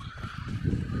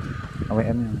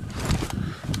 AWM nya.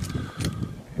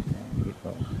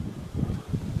 Gitu.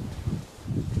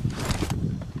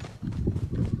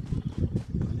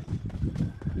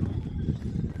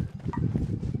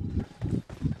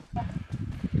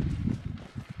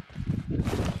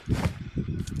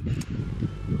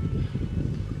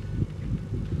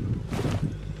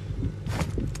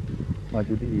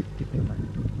 Maju dikit ya mas.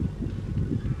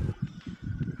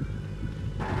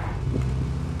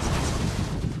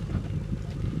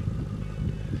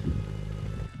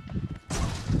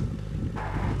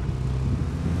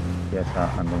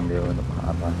 Biasaan dong dia untuk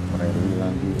apa rally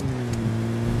lagi.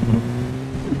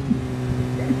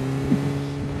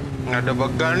 Ada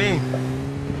begal nih.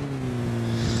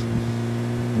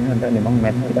 Ini ada nih bang,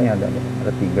 matnya katanya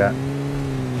ada 3.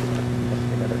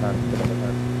 Tidak ada satu.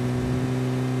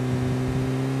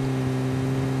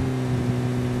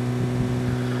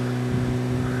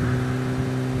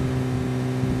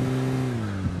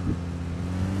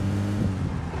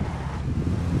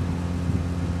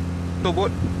 Tuh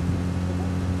bot.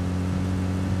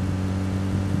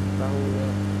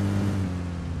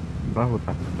 Tahu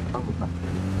tak?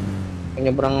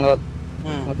 Nyebrang lewat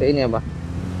motor ini ya, Bah?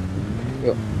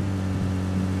 Yuk.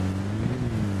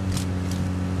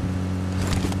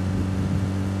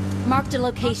 Marked a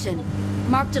location.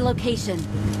 Marked a location.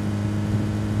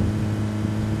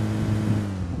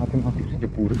 Mati saja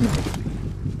buruk nih.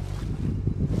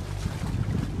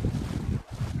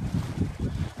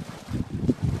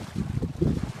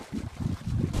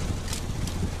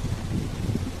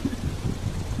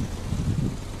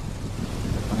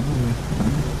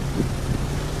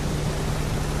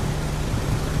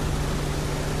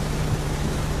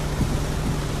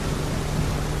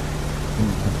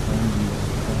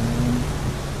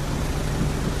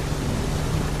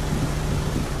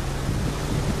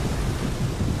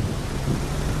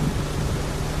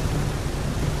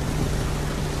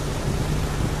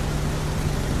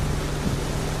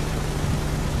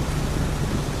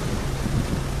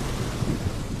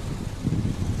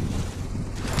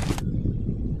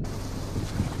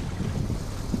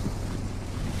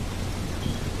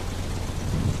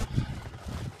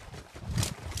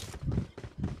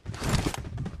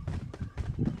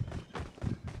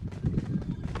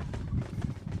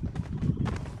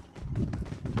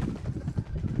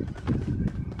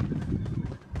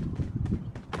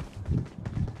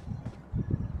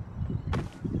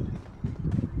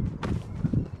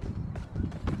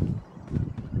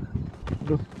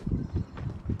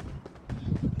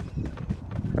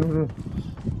 Aduh.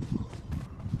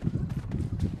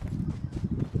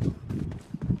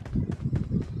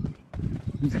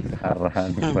 Saran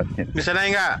buatnya. Bisa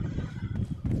naik nggak?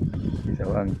 Bisa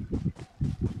bang.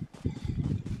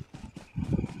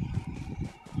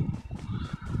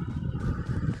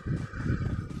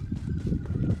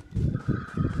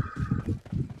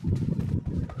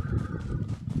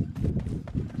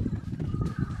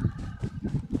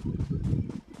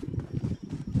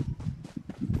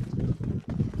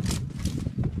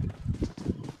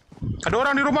 Ada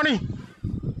orang di rumah nih.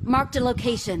 Marked a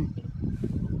location.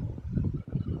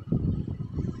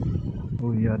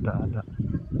 Oh iya ada.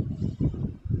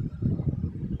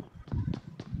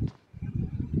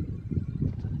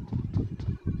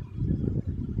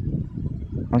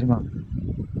 Masih bang.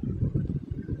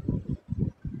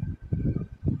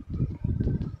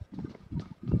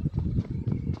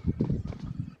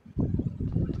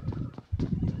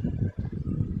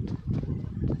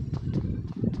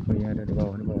 Oh iya ada di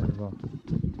bawah.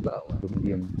 Belum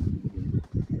diam.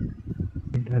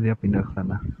 Dia pindah ke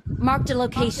sana. Marked a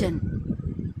location.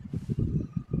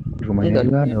 Di rumahnya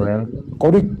juga ada well.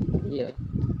 Kodik. Iya.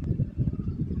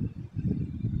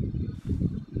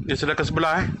 Dia sudah ke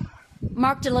sebelah.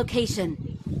 Marked a location.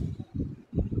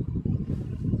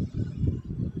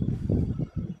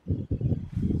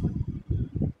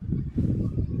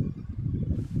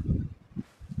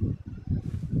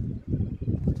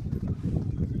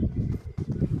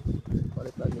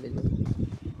 Balik lagi dia.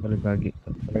 Balik lagi.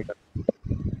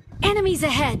 Enemies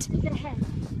ahead!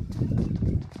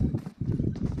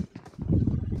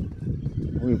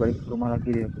 Wih, balik ke rumah lagi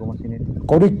dia, ke rumah sini.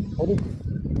 Kodik.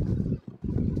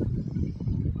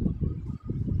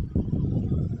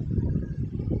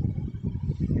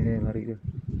 Ini lari dia.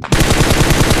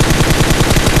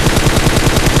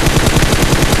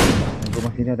 Yang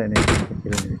rumah sini ada nih,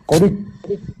 kecil ini. Kodik.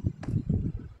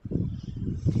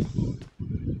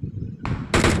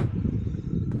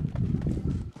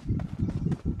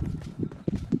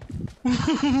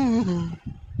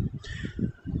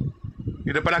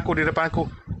 Di depan aku, di depan aku.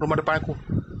 Rumah depan aku.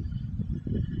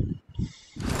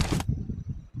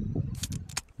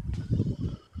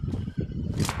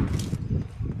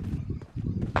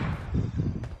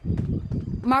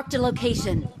 Marked a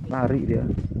location. Lari dia.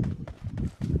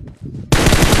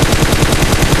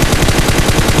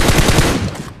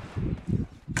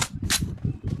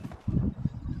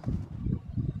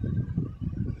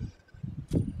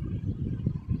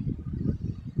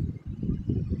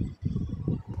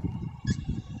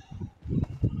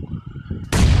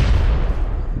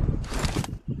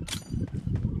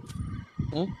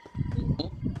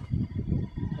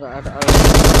 Nggak ada alam.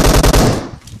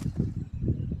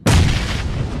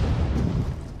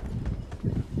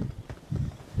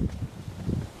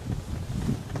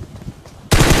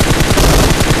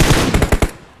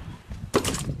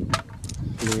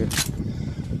 Clear.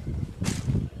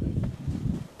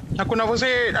 Aku nak first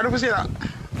aid. Ada first aid tak?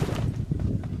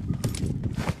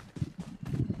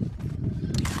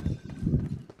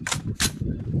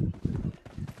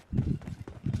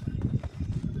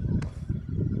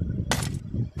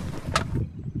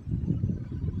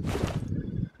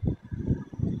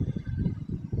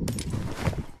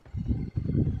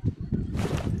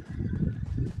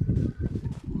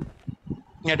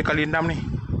 Ni ada kali 6 ni.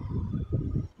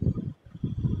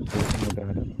 Udah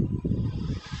ada.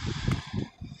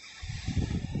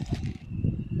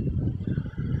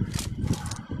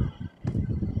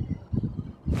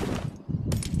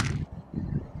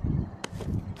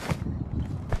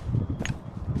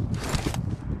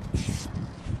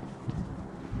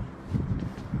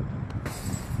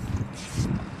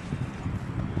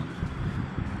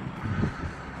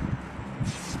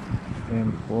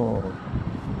 Tempo.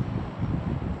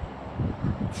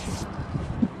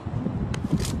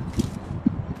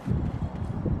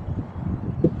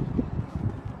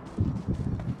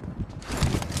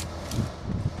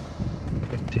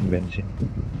 Bensin.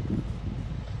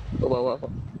 Ke bawah kok.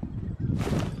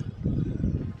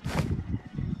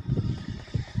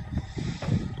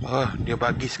 Oh, dia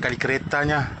bagi sekali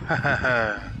keretanya.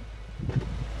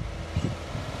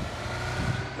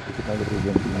 Kita beri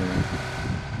bensin.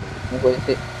 Ini gue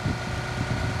sih.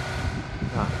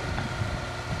 Nah.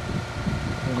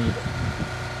 Ini.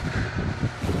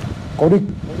 Kodik.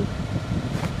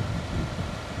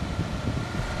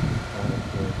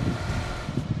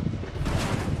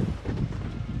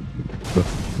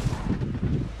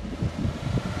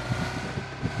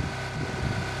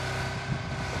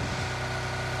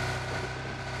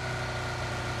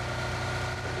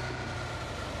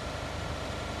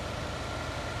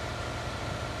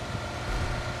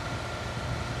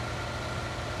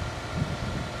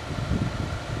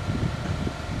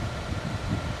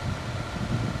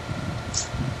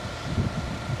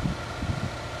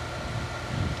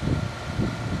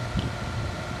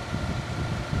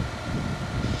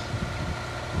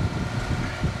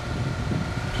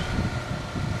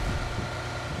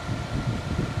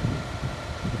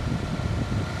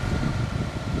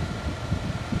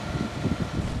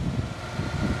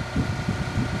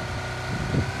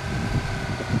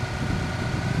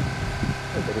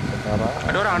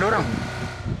 Ada orang, ada orang.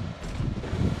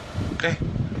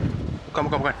 Bukan,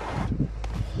 bukan, bukan.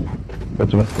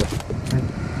 Coba.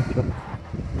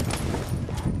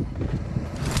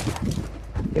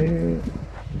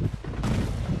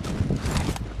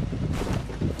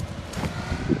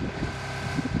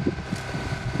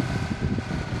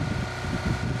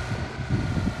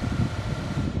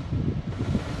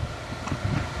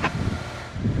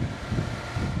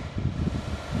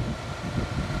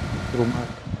 Rumah.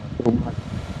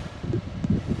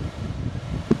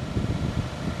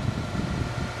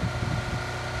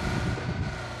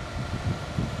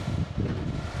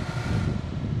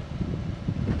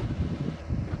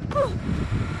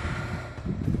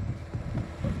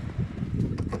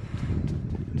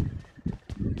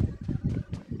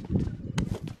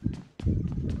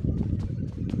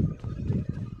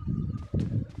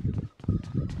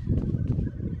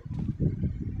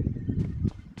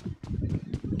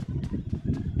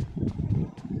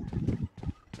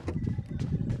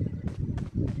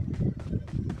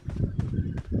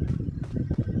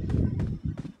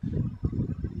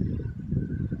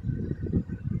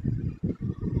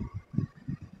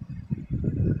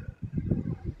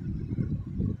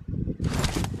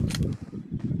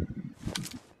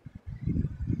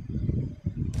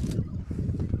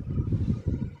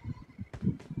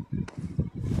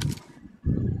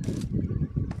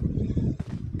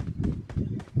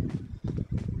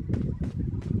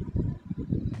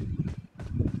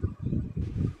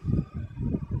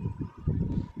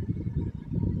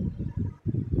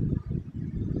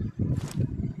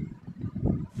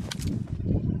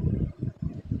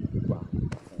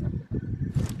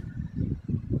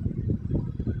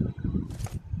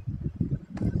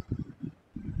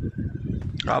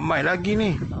 Ramai lagi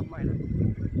nih.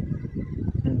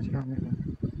 Siapa bang?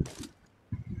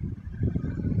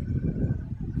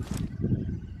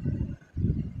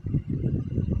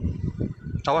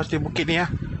 Awas di bukit nih ya.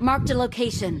 Marked a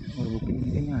location. Oh, bukit ini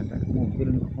kayaknya ada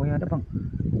mobil nih. Oh ya ada bang.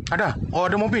 Ada. Oh,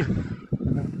 ada mobil.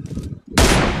 Ada.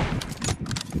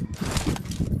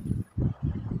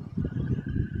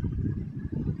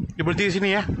 Dia berhenti di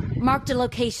sini ya. Marked a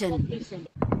location.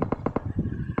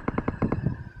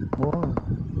 Oh,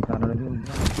 sana ada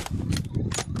juga.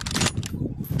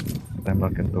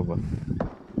 Tembakin tuh bang.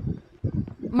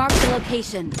 Marked a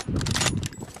location.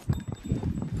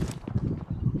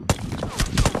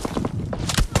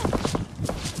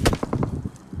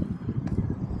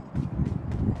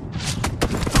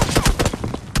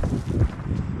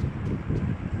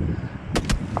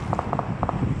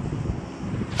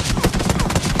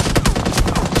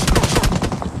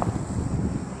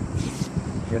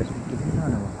 Garis bukit ini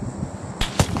mana bang?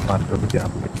 Patut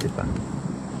diupdate kita.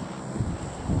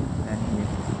 Nah ini.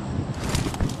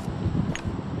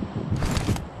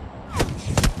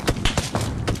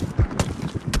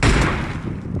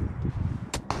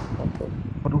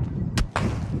 Aduh.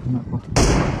 Kenapa?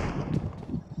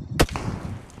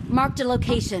 Marked a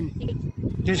location.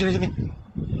 Sini, sini, sini.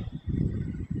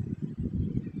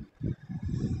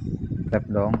 Tap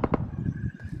dong.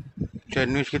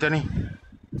 Sandwich kita nih.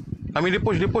 Kami di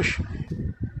push, di push.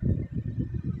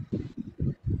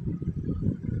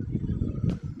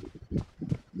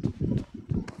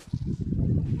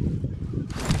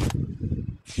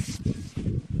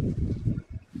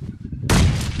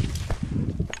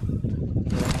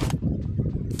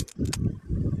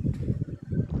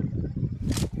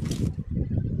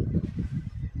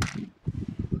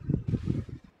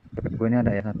 Dekat gue ini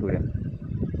ada ya satu ya.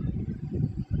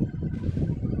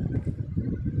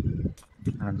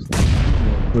 Hans.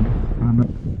 Udah, anak.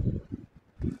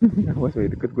 Awas woi,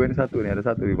 deket gue ini satu nih, ada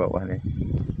satu di bawah nih.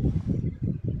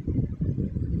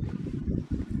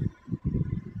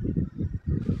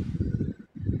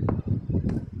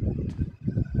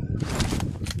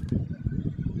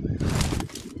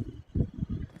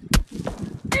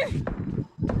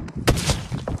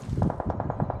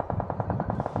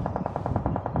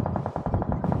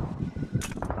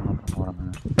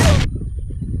 Orang-orang.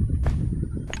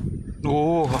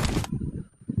 Oh,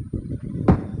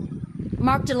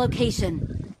 Marked a location.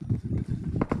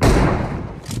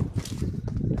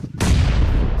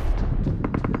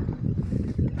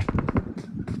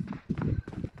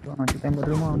 Bang, nanti tembak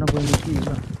dari mana gue yang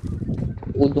juga.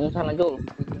 Ujung sana Jul.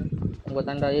 Yang gue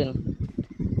tandain.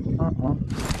 Oh.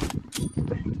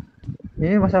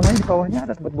 Ini masalahnya di bawahnya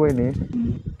ada tempat gue ini.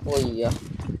 Oh iya.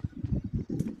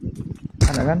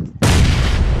 Ada kan?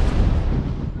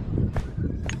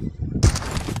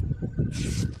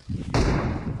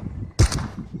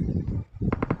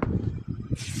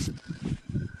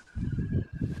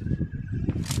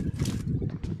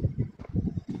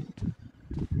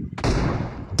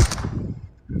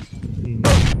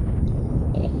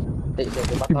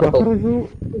 Dibakar Dibakar tuh. itu.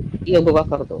 Iya gue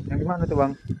bakar tuh. Yang di mana tuh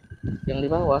bang? Yang di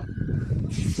bawah.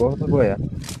 Bawah tuh gue ya.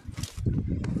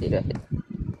 Tidak.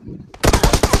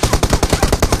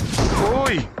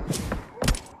 woi.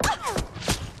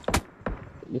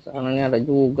 Di sananya ada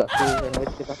juga tuh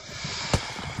sandwich kita.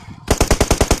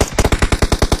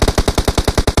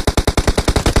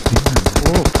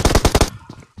 Oh,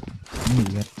 Ini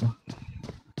lihat tuh.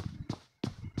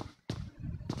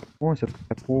 oh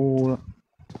sepet pula.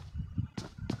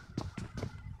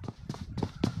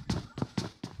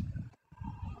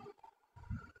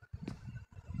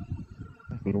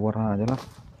 Keluar aja lah.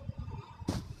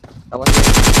 Awas.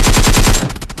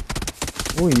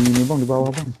 Oh ini bang di bawah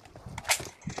bang.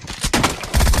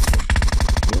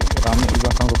 Rame di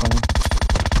belakang tuh kamu.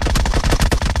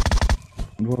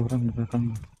 Dua orang di belakang.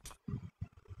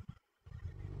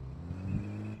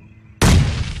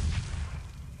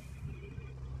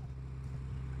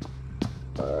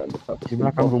 Di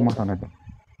belakang rumah sana tuh.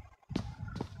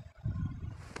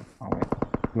 Awas,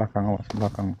 belakang awas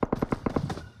belakang.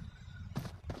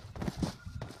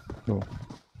 Tuh.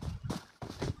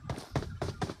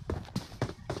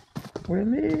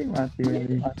 Willy mati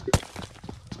Willy.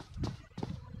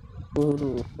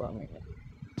 Banget.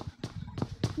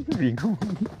 Bingung.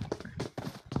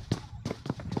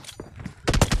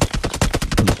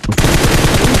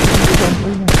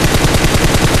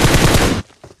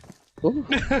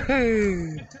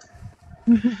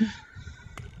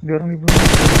 Dia orang di belakang.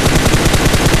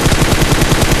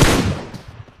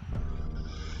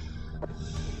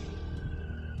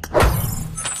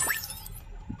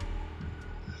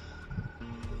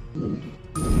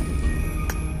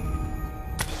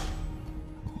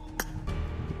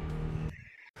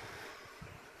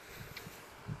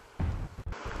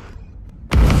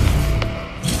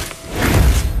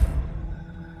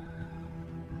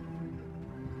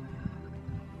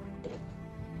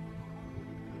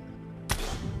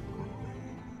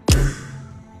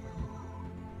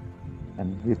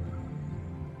 Anjir.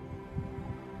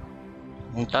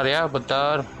 Bentar ya,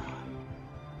 bentar.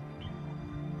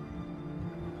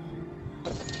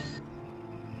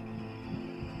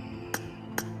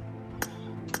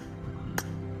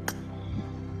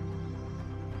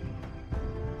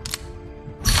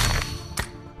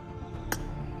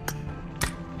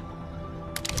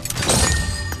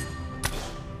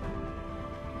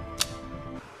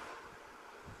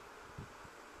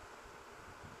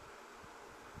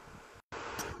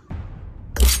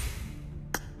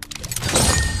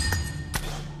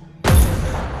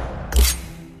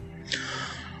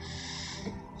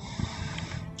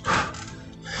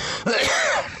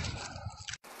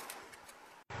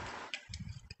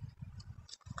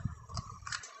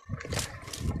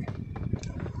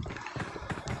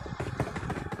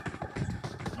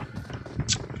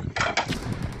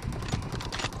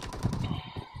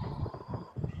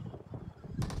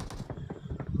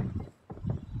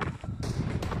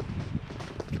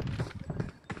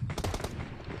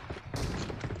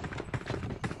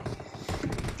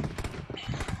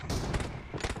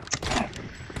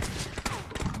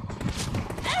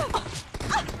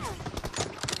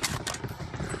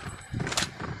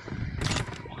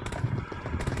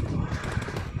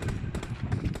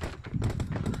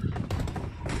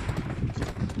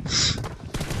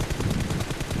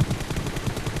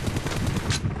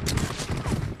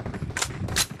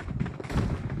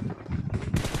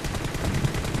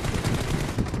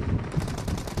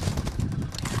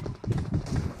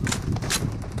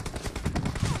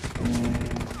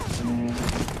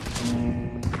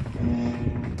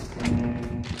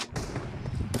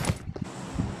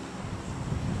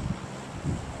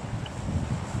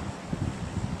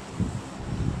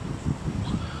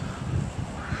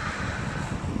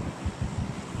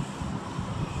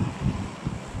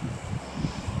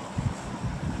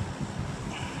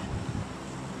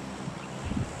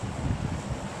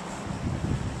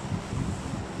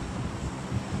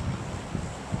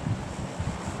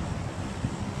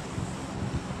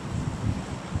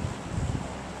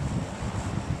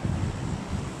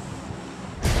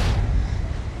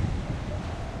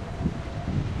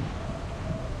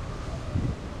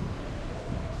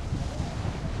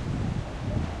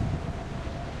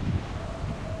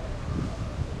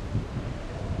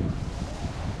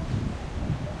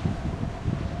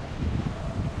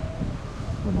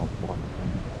 Menopor.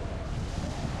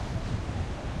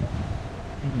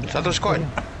 Satu squad.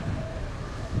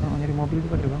 Oh, nyari mobil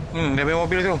juga deh bang. Dia main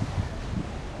mobil tu.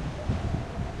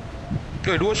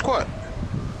 Dua squad.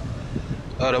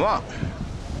 Ada mak.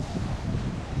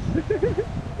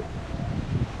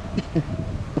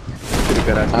 Di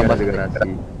garasi, ada di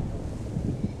garasi.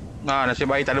 Nah, nasib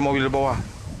baik tak ada mobil di bawah.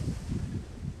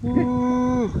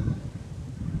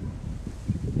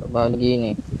 Bagi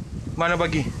nih. Mana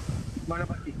bagi?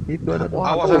 Itu ada.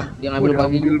 Awas tuh. ah. Dia ngambil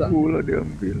bagi juga. Pula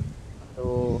diambil.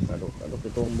 Aduh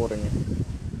ketumburnya.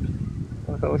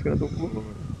 Awas kena tumbur.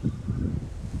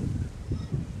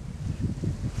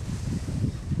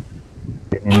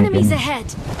 Enemies ahead!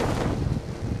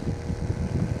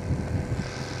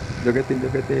 Jogetin.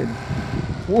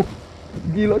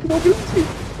 Gila tuh mobil sih.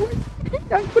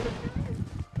 Nyangkut.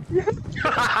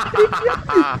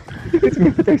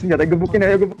 Senjata gebukin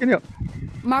yuk.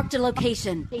 Marked a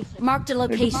location. Marked a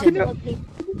location.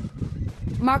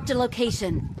 Marked a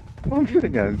location. Mobilnya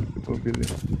nyangkut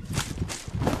mobilnya.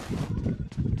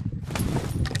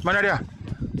 Mana dia?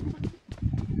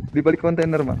 Di balik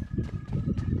kontainer, Mak.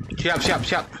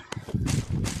 Siap.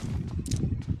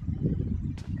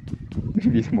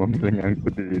 Bisa mobilnya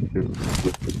nyangkut di situ.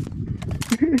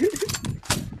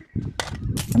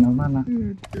 Mana?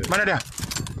 Mana dia?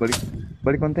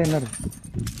 Balik kontainer.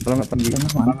 Kalau nggak pergi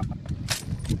mana?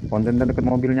 Kontainer dekat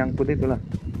mobil nyangkut itulah.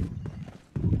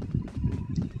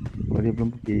 Kalau dia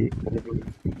belum pergi,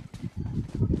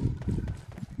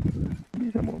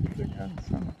 bisa mobilnya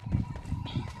nyangkut.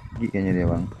 Pergi kayaknya dia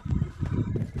bang.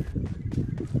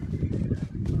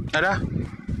 Ada?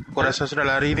 Aku rasa sudah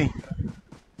lari ni.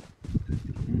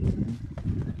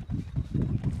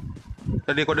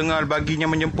 Tadi kau dengar baginya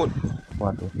menjemput.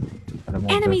 Waduh, ada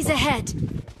mobil. Enemies tuh. ahead!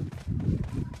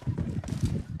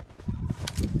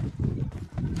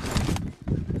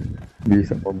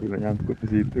 Bisa mobilnya nyangkut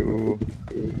di situ.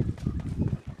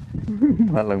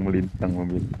 Malang melintang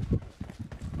mobil.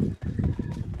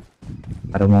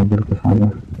 Ada mobil ke sana.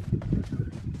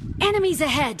 Enemies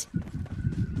ahead!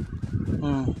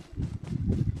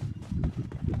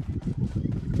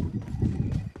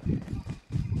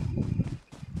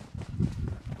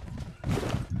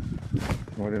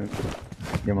 Kemudian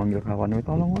dia manggil kawan,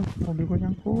 tolong mas, mobil gue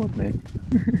nyangkut nih.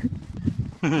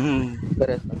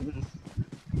 Beres.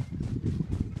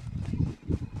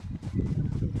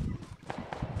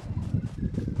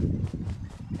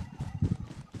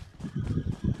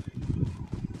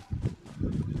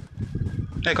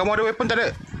 Kamu ada weapon tak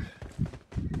ada?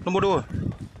 Nombor 2.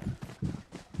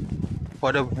 Oh,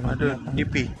 ada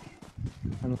DP.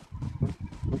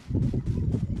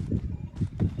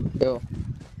 Yo,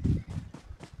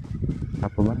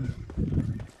 Apa bang?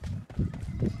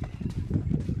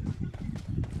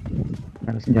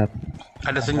 Ada senjata.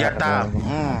 Ada senjata.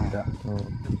 Ada. Oh,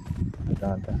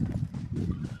 ada.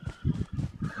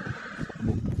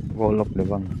 Golok deh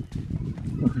bang.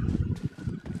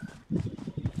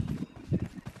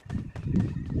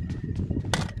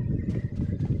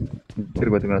 Hampir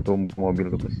gue tinggal tuh mobil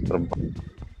tuh pas terempat.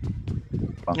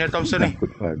 Ini Thompson nih.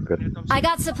 Takut banget. I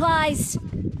got supplies.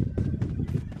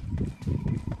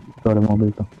 Tuh ada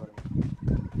mobil tuh.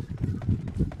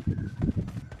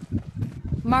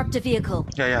 Marked a vehicle.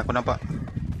 Ya, aku nampak.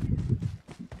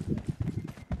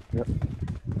 Ya.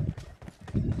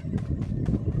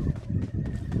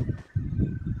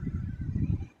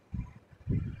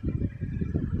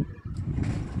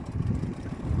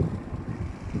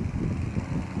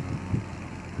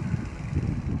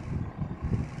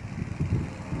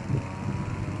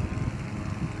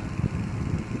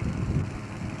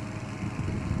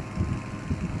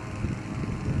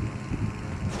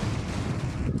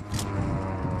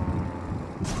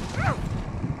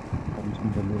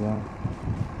 Alhamdulillah.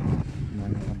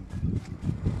 Mana bang?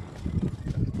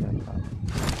 Senjata.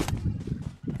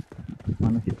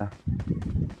 Mana kita?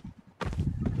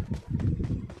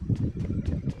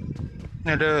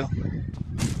 Ini ada.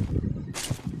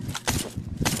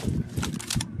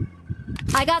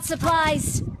 I got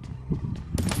supplies.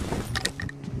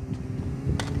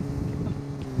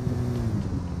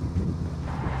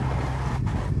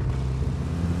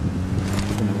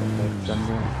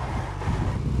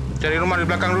 Cari rumah di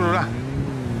belakang dulu lah.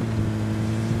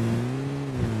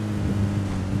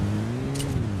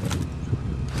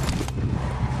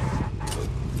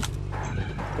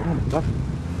 Bang.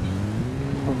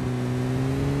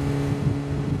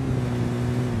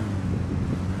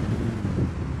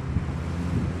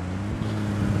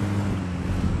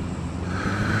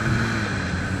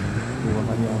 Dua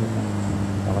kali ada kan.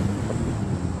 Salah seperti itu.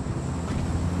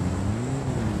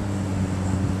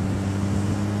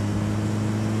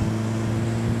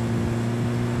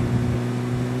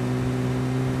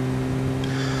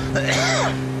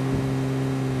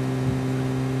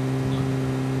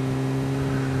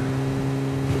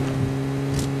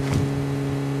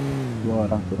 Dua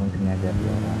orang turun sini aja,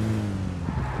 dua orang.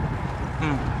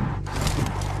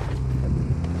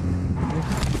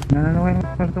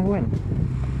 Nah, tungguin.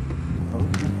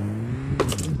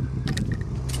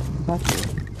 Satu.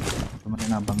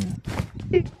 Temenin abangnya.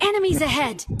 Enemies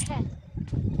ahead.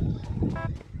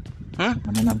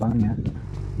 Temenin abangnya.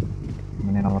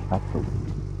 Temenin nomor 1.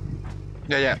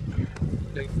 Ya.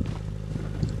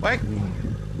 Baik.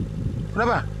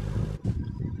 Kenapa?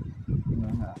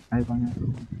 Enggak. Ayo bangnya.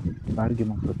 Pagi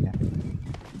maksudnya.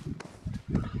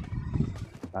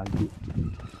 Pagi.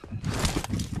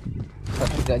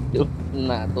 ganjil.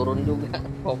 Nah, turun juga.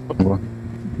 Goblok. Gua.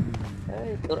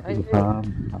 Turun aja.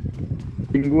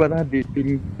 Ping gua tadi,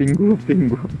 ping gua.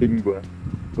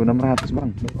 Tuh 600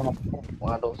 bang.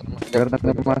 Waduh, sama Gak ada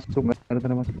tanda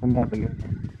masuk, ngomong lagi.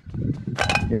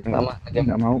 Ya, sama aja.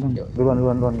 nggak mau bang. Duluan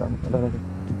nggak. Udah.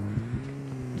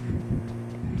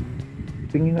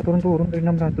 Pingin nggak turun dari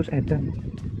 600 edan.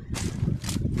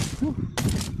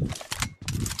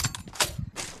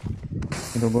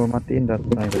 Udah gua matiin data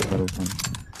air barusan.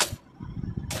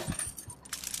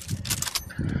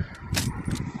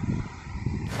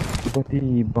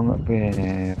 Tiba-tiba nggak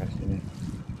beres ini.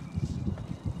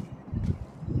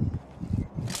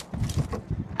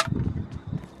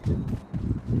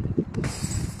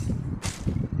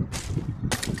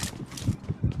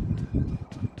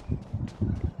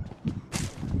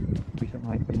 Bisa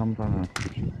naik ke 600.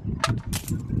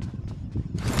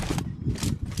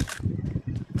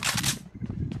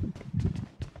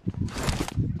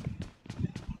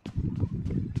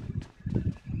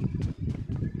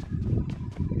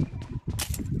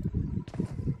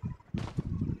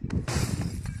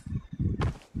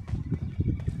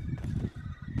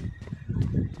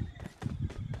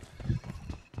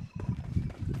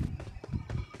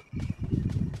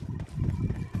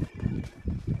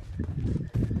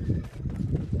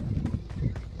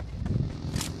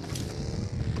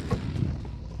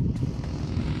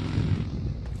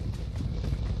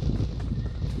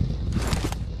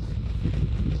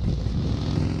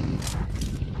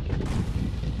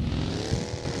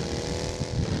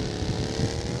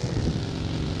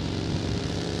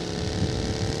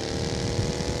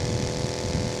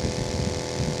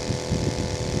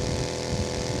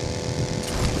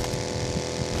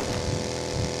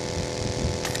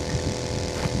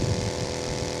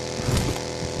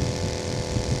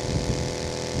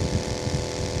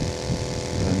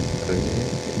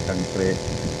 Jangkrik.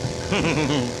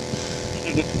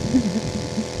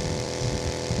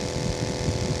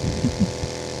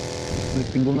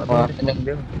 Sleeping gua nggak Wah, tahu ada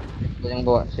dia. yang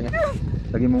bawa sini.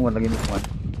 Lagi muat, lagi muat.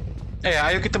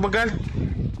 Ayo kita begal.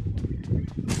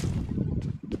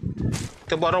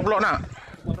 Kita buat Roblox nak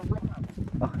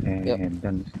Ah,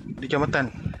 dan di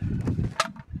jambatan.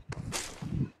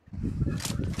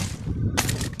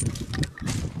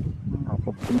 apa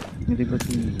pun ini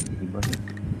tiba-tiba.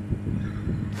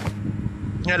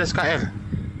 Ini ada SKL.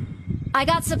 I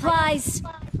got supplies.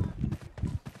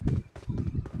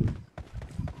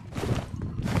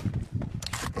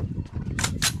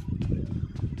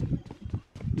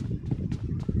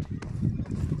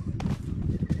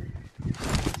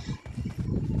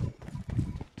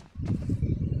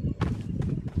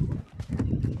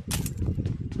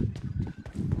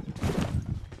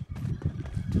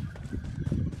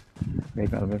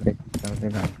 Begal,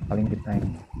 paling kita yang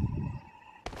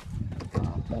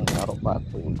Yang taruh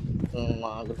batu.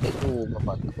 Mah gede juga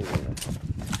batu.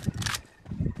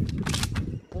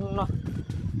 Nah,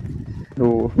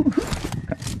 tuh.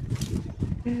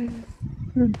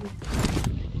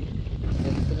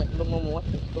 belum memuat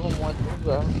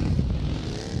juga.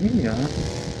 Iya,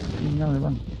 sinyal ya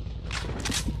bang.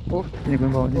 Oh, Ini gue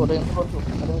bawa tuh ini. ada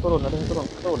yang turun.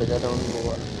 Tuh udah ada orang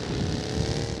dua.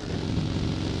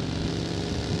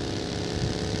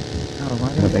 Taruh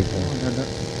mana?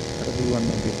 Ada duluan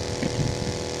mobil.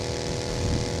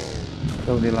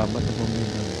 Tahu dia lambat atau mobil?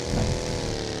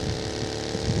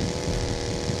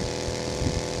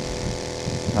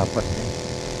 Dapat ya.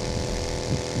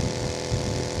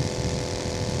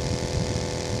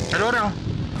 Ada orang.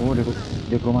 Oh, dia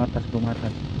ke rumah atas.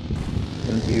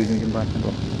 Berhenti di ujung jembatan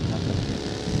kok. Atas ya.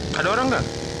 Ada orang nggak?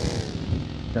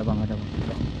 Ada bang.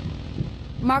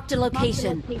 Marked a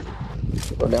location. Tuh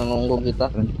ada yang nunggu kita.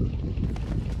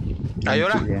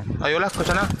 Ayolah, Ya. ayolah ke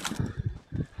sana.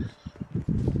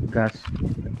 Gas.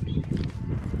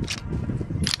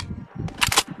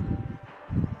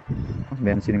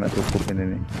 Bensin nggak cukup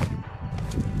ini nih.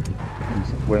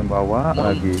 Bisa gue yang bawa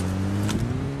lagi.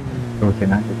 Terusin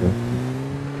aja tuh.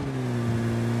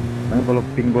 Nah, kalau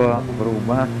ping gua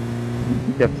berubah,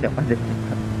 siap-siap aja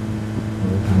kita.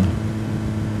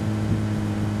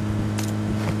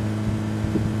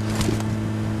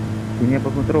 Ini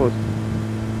apapun terus.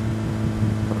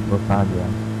 Terus aja.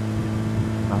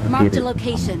 Marked a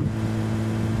location.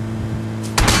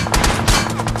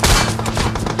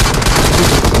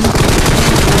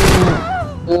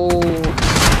 Oh,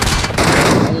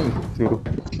 Suruh.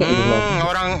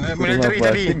 Orang military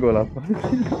tadi. Gue lapar.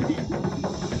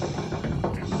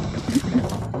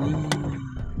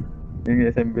 Ini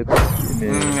SMB tuh.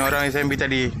 Ini. Orang SMB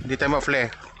tadi ditembak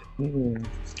flare.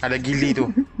 Ada gili tu.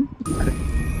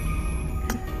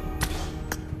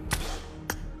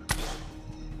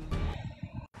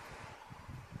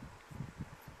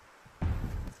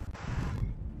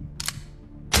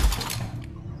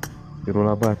 Suruh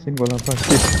labasin, gue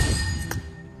labasin.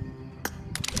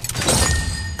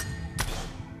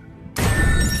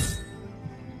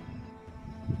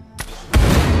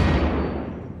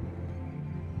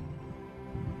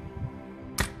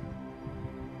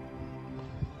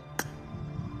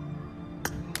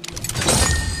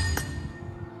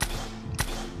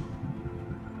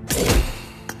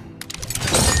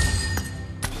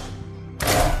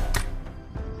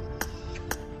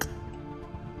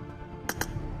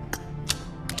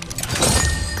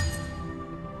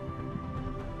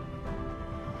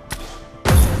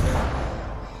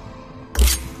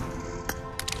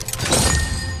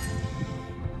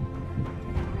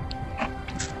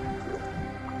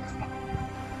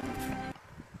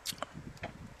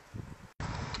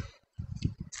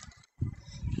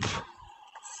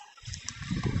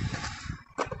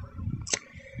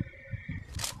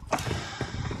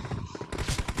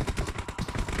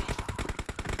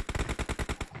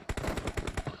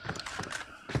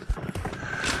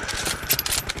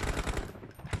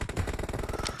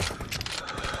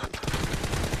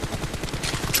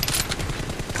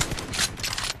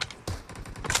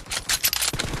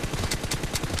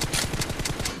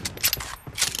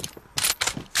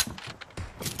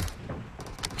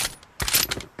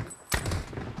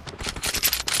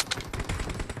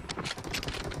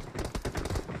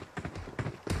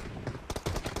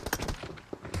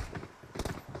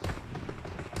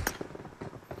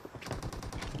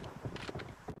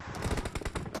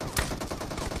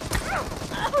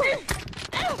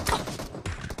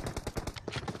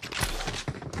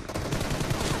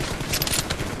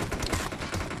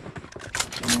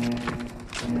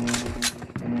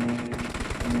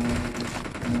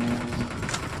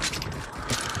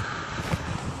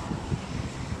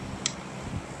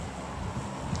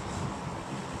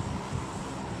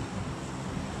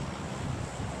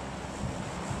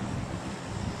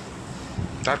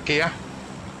 Kaki ya.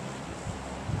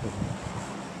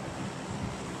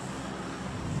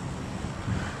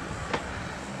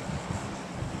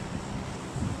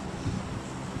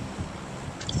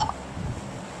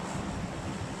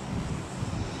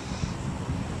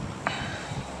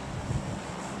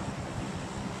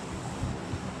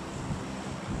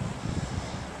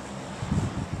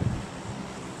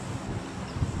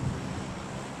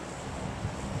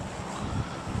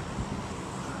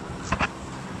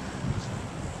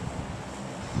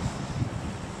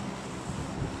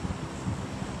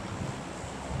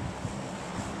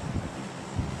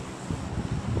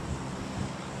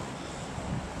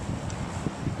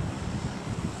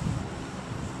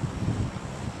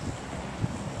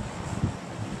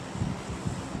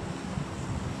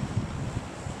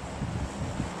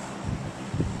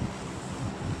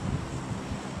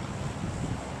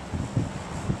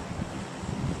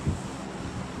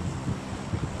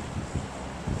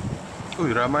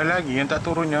 Ramai lagi yang tak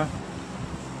turunnya.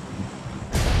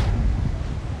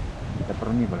 Kita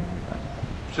perni paling kita.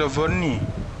 Server ni.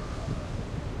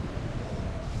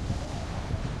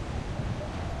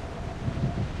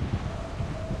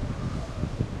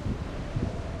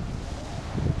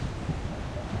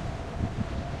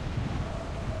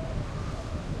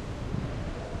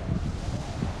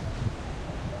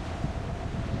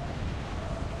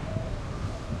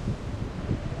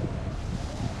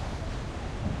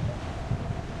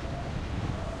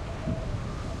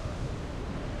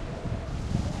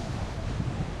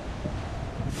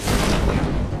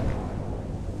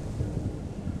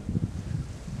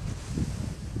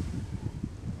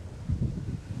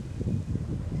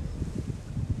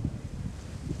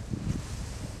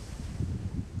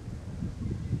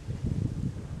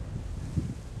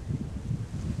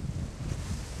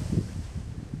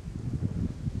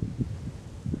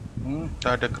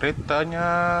 Tak ada keretanya,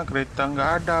 kereta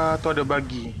nggak ada, tu ada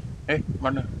bagi.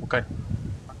 Mana? Bukan.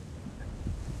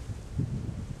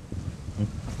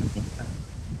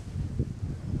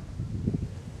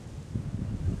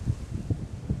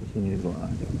 Di sini dulu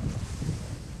aja.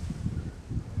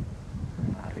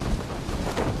 Tarik.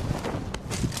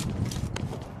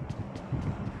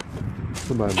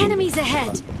 Itu bagus. Enemies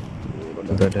ahead!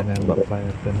 Udah ada nembak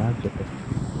player dan aja tuh.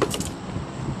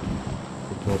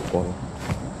 Dicopol.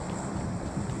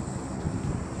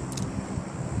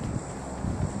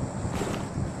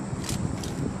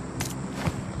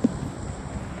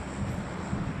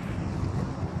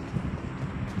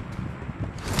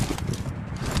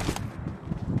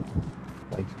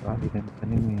 Baik sekali tembakan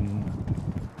ini.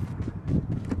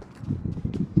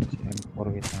 Si M4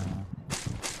 kita.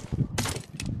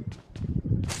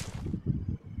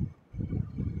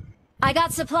 I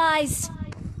got supplies!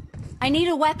 I need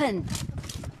a weapon!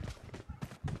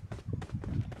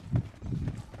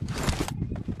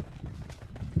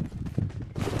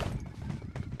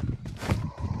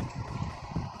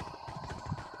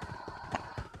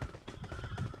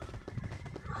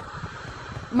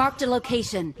 Marked a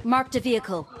location. Marked a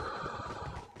vehicle.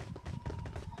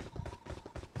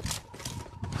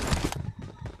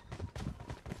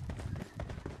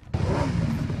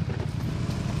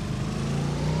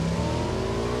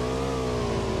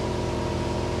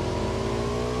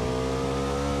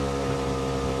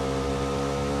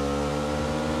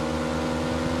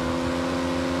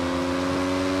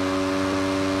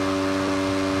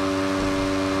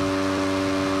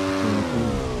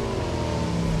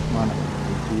 Mana?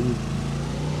 Di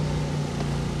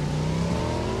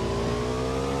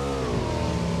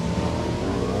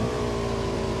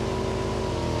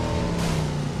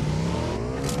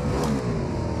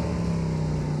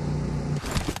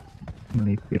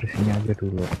Melipir sini aja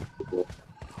dulu.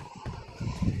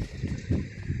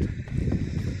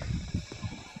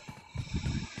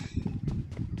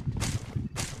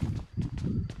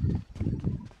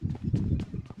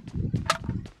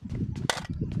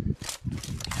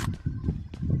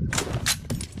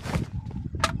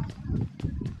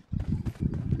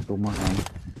 rumahan.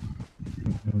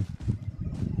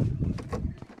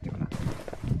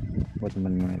 Buat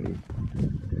temen Meli.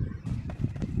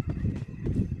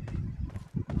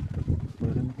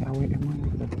 Barang KW emang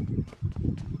gitu.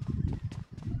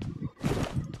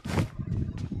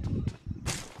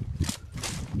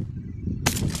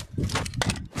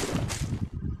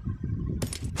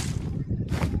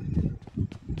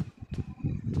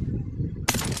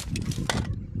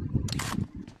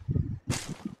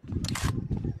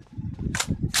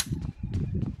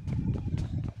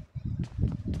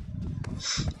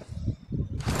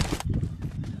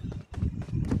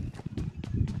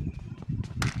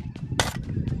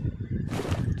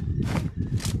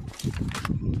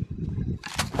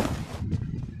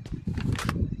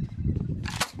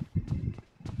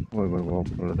 Woi, goblok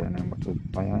ada yang nembak tuh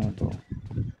kayaknya tuh.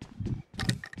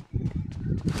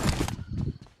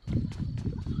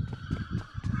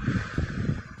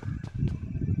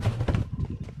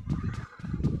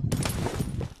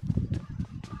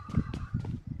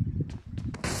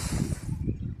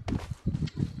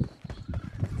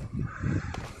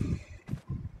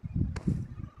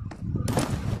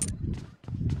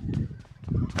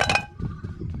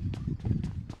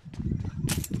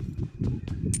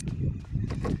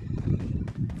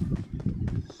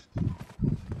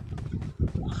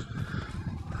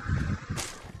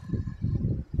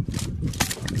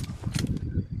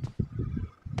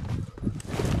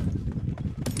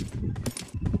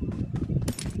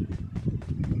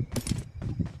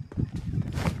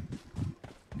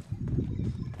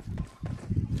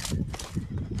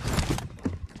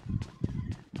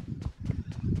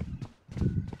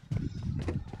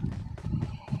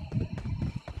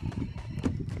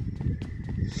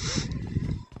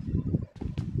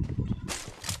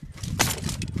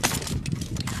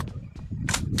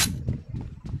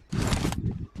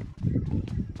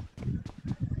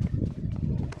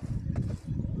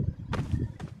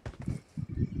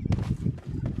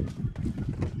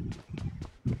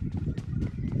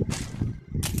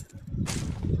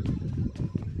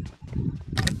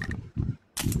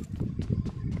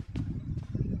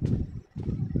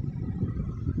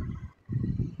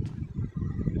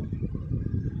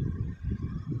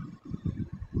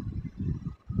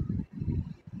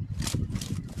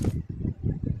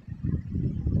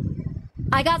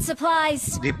 I got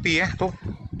supplies. DP ya tuh.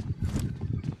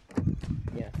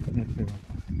 Itu.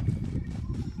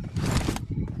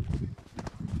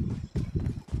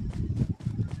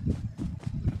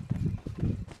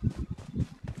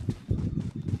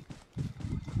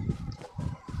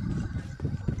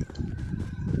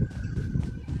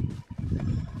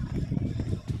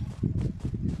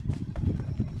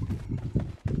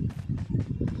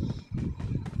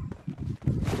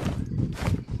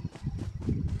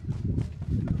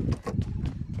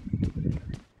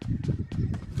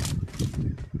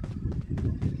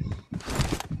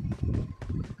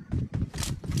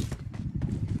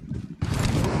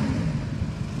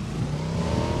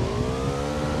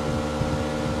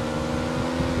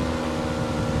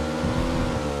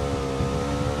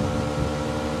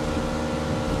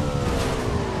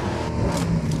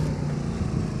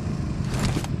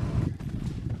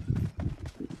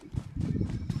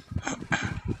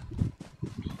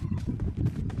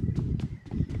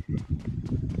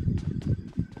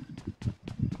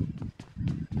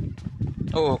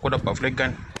 Oh, aku dapat flare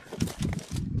gun.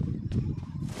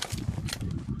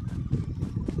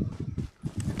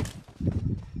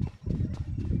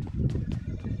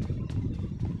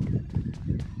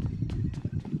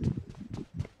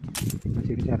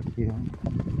 Masih kejar gitu.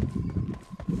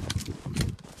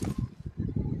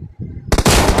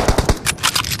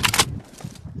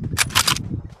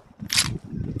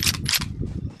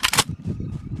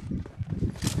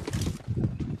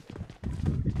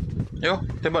 Yo,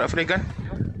 tembak flare gun.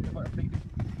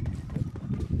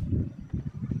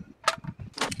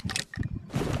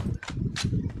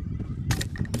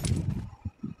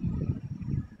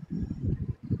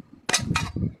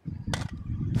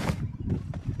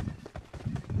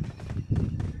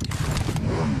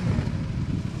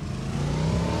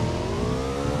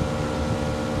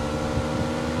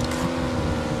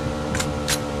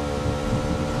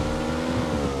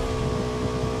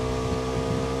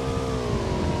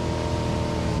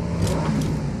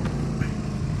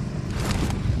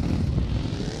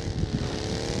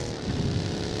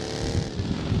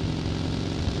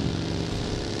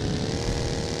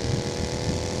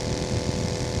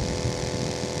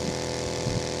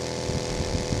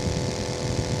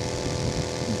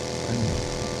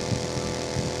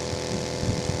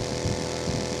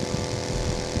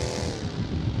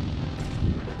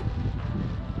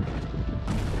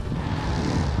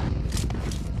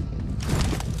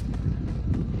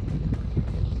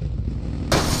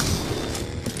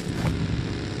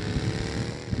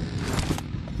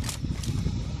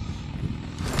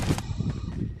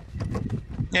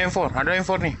 Ni M4, ada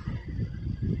M4 ni.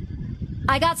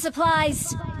 I got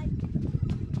supplies.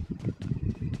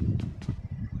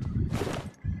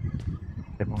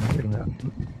 Saya mau ngambil nggak?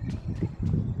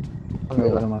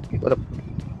 Alhamdulillah. Udah mati. Udah.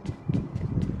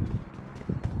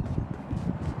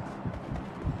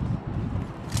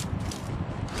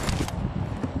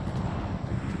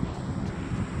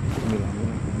 Ambil,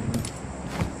 ambil.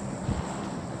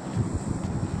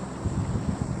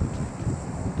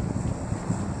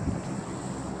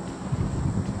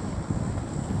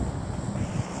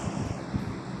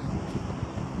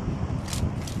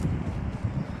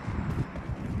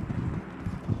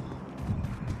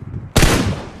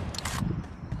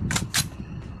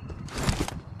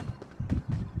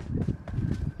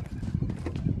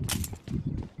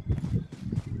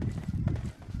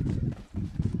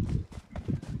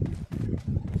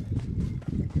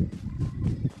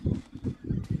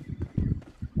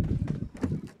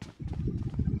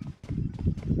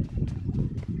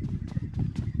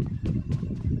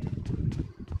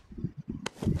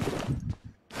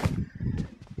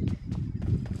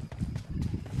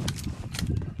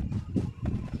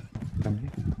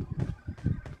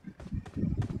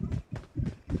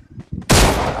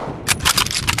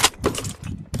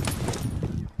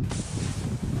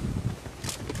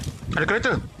 Ada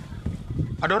kereta.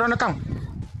 Ada orang datang.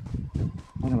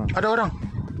 Mana bang? Ada orang.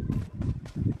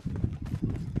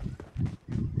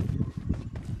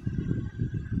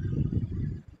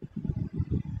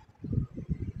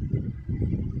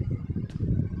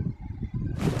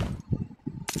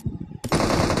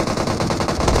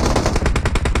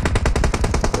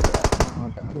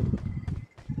 Aduh,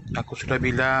 Aku sudah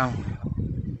bilang.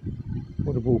 oh,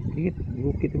 ada bukit,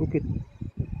 di bukit.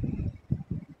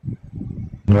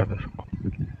 Enggak ada skop.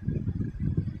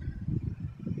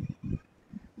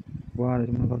 Wah, ada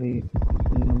cuma kali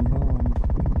 6 doang.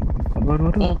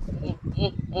 Baru ada.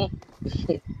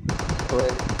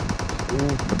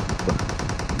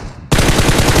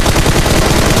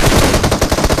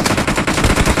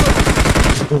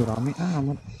 Rame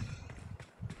amat.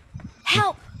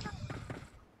 Help!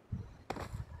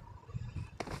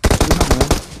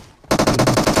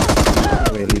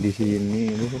 Weli di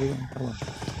sini, ini sorry bang.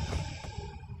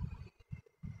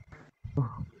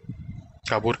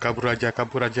 Kabur aja.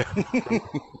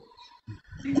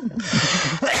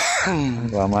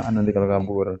 Lamaan nanti kalau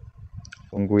kabur.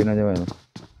 Tungguin aja bang.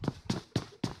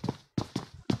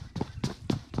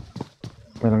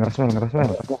 Ngeras well. Ngeras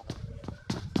well.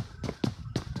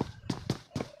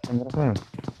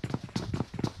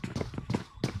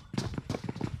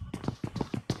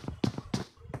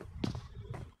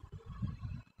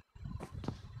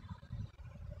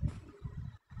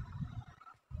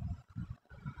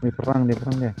 Dia perang dia.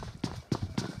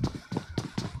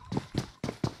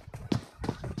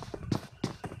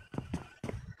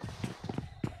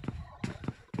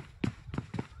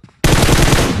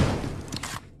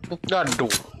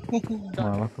 Gaduh.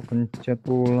 Malah kepencet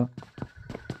pula.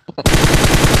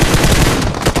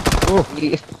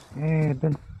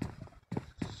 Dan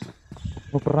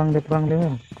perang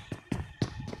dia.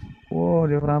 Wow,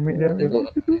 dia rame dia.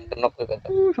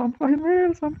 Sampahin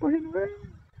Wel.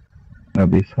 Nggak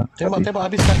bisa. Tembak,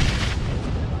 habiskan.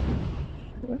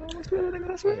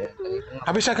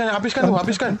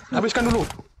 Habiskan dulu.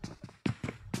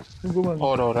 Tunggu bang.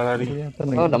 Oh, udah lari.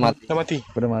 Kelihatan Oh, udah mati. Udah mati.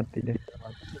 Udah mati deh.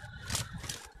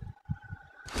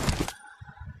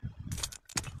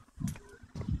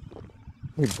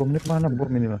 Wih, bom ini mana bom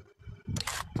ini lah?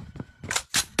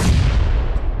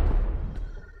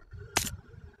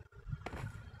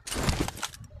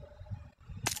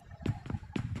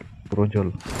 Brojol.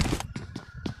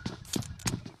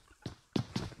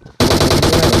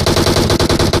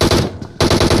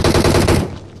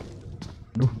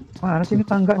 Aduh, mana sih ini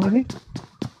tangganya nih?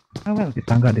 Awel. Di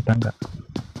tangga.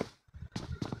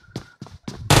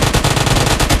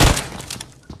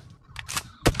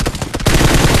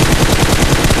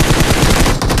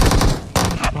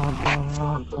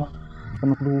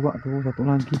 Kena dua tuh, satu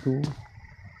lagi tuh.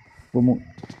 Gua mau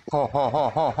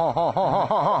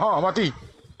Mati.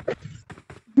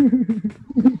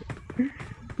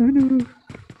 aduh.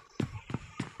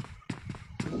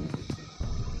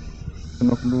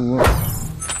 Kena dua.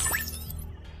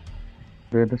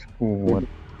 Beda sekuat.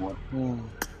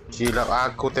 Gila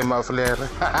aku tembak flare.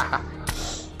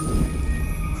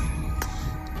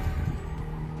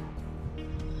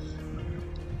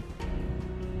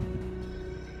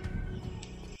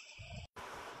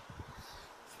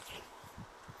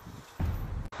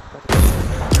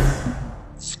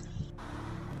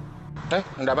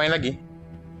 Nggak main lagi?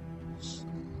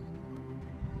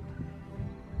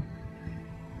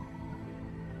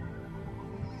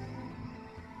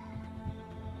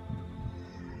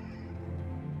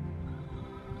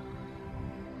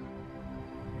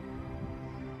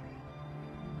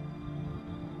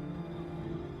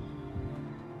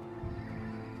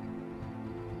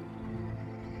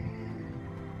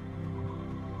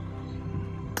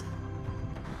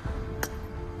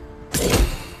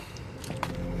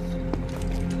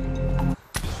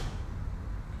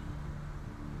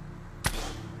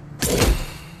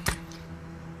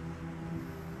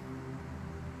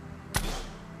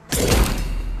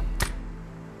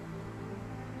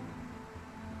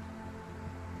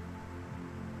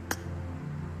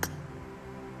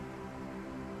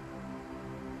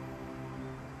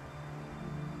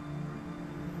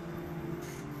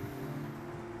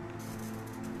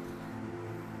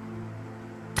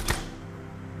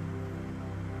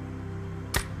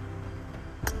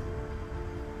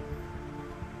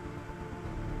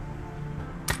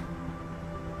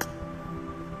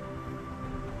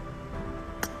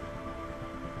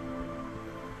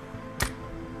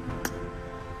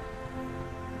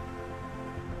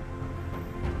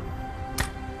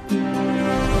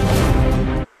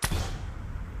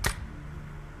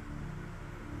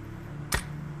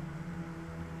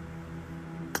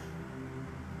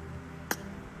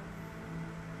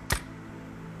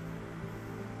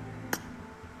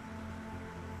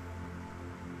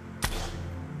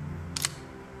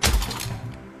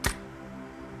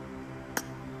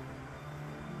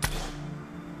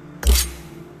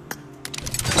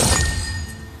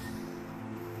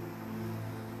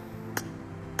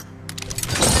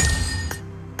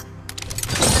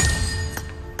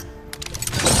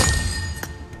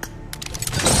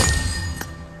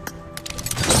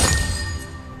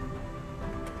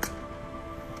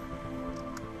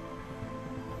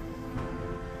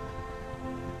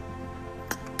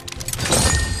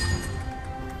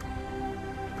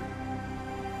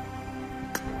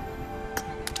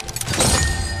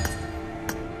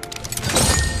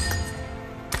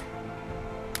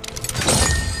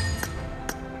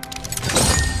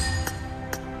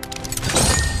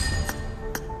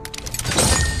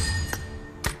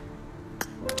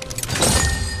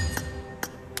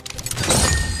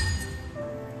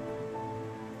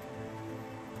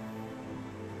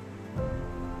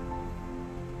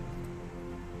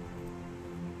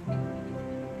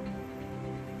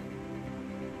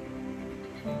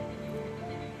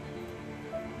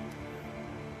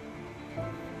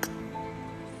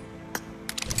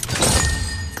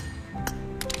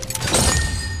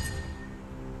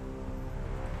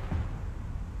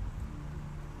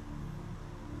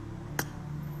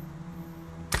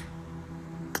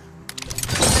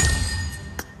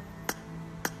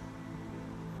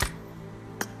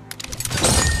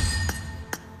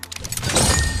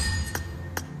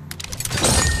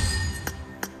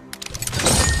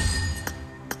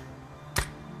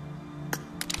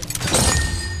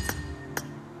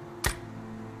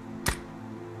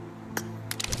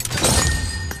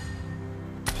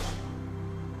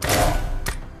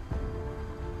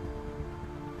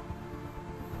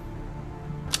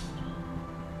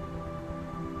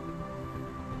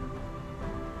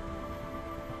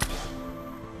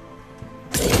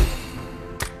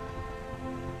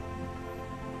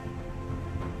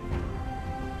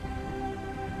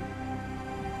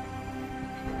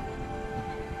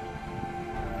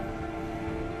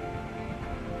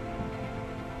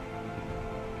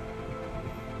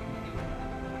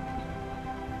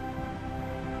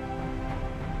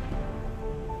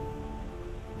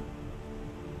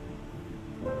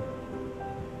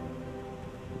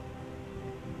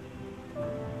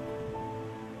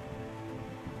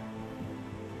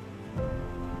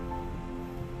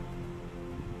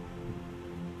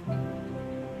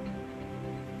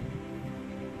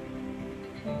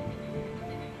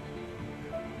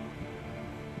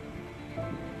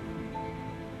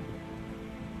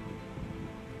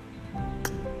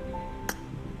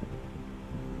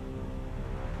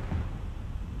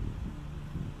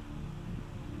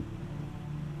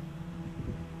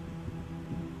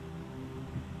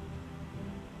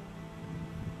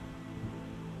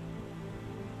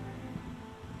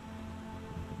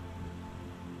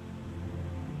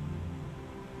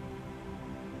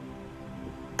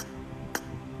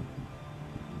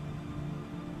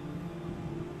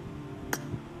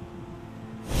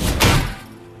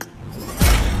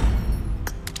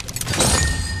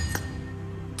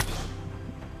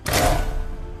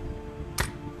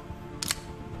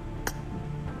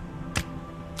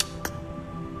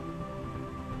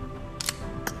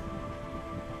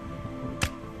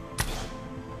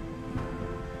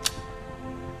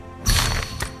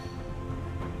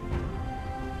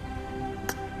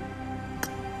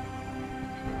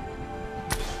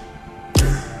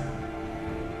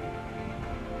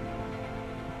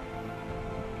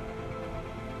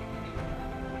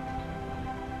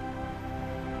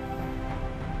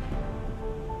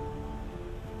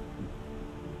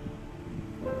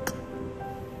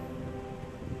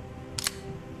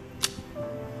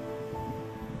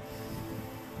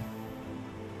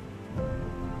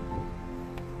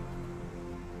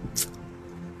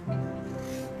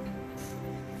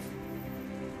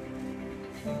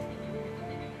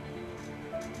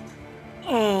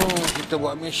 kita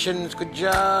buat mission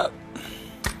sekejap.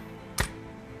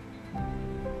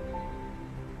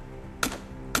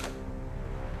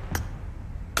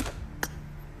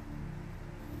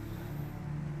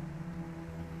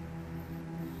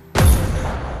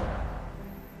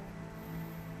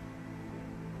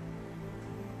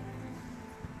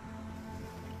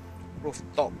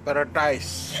 Rooftop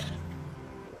Paradise.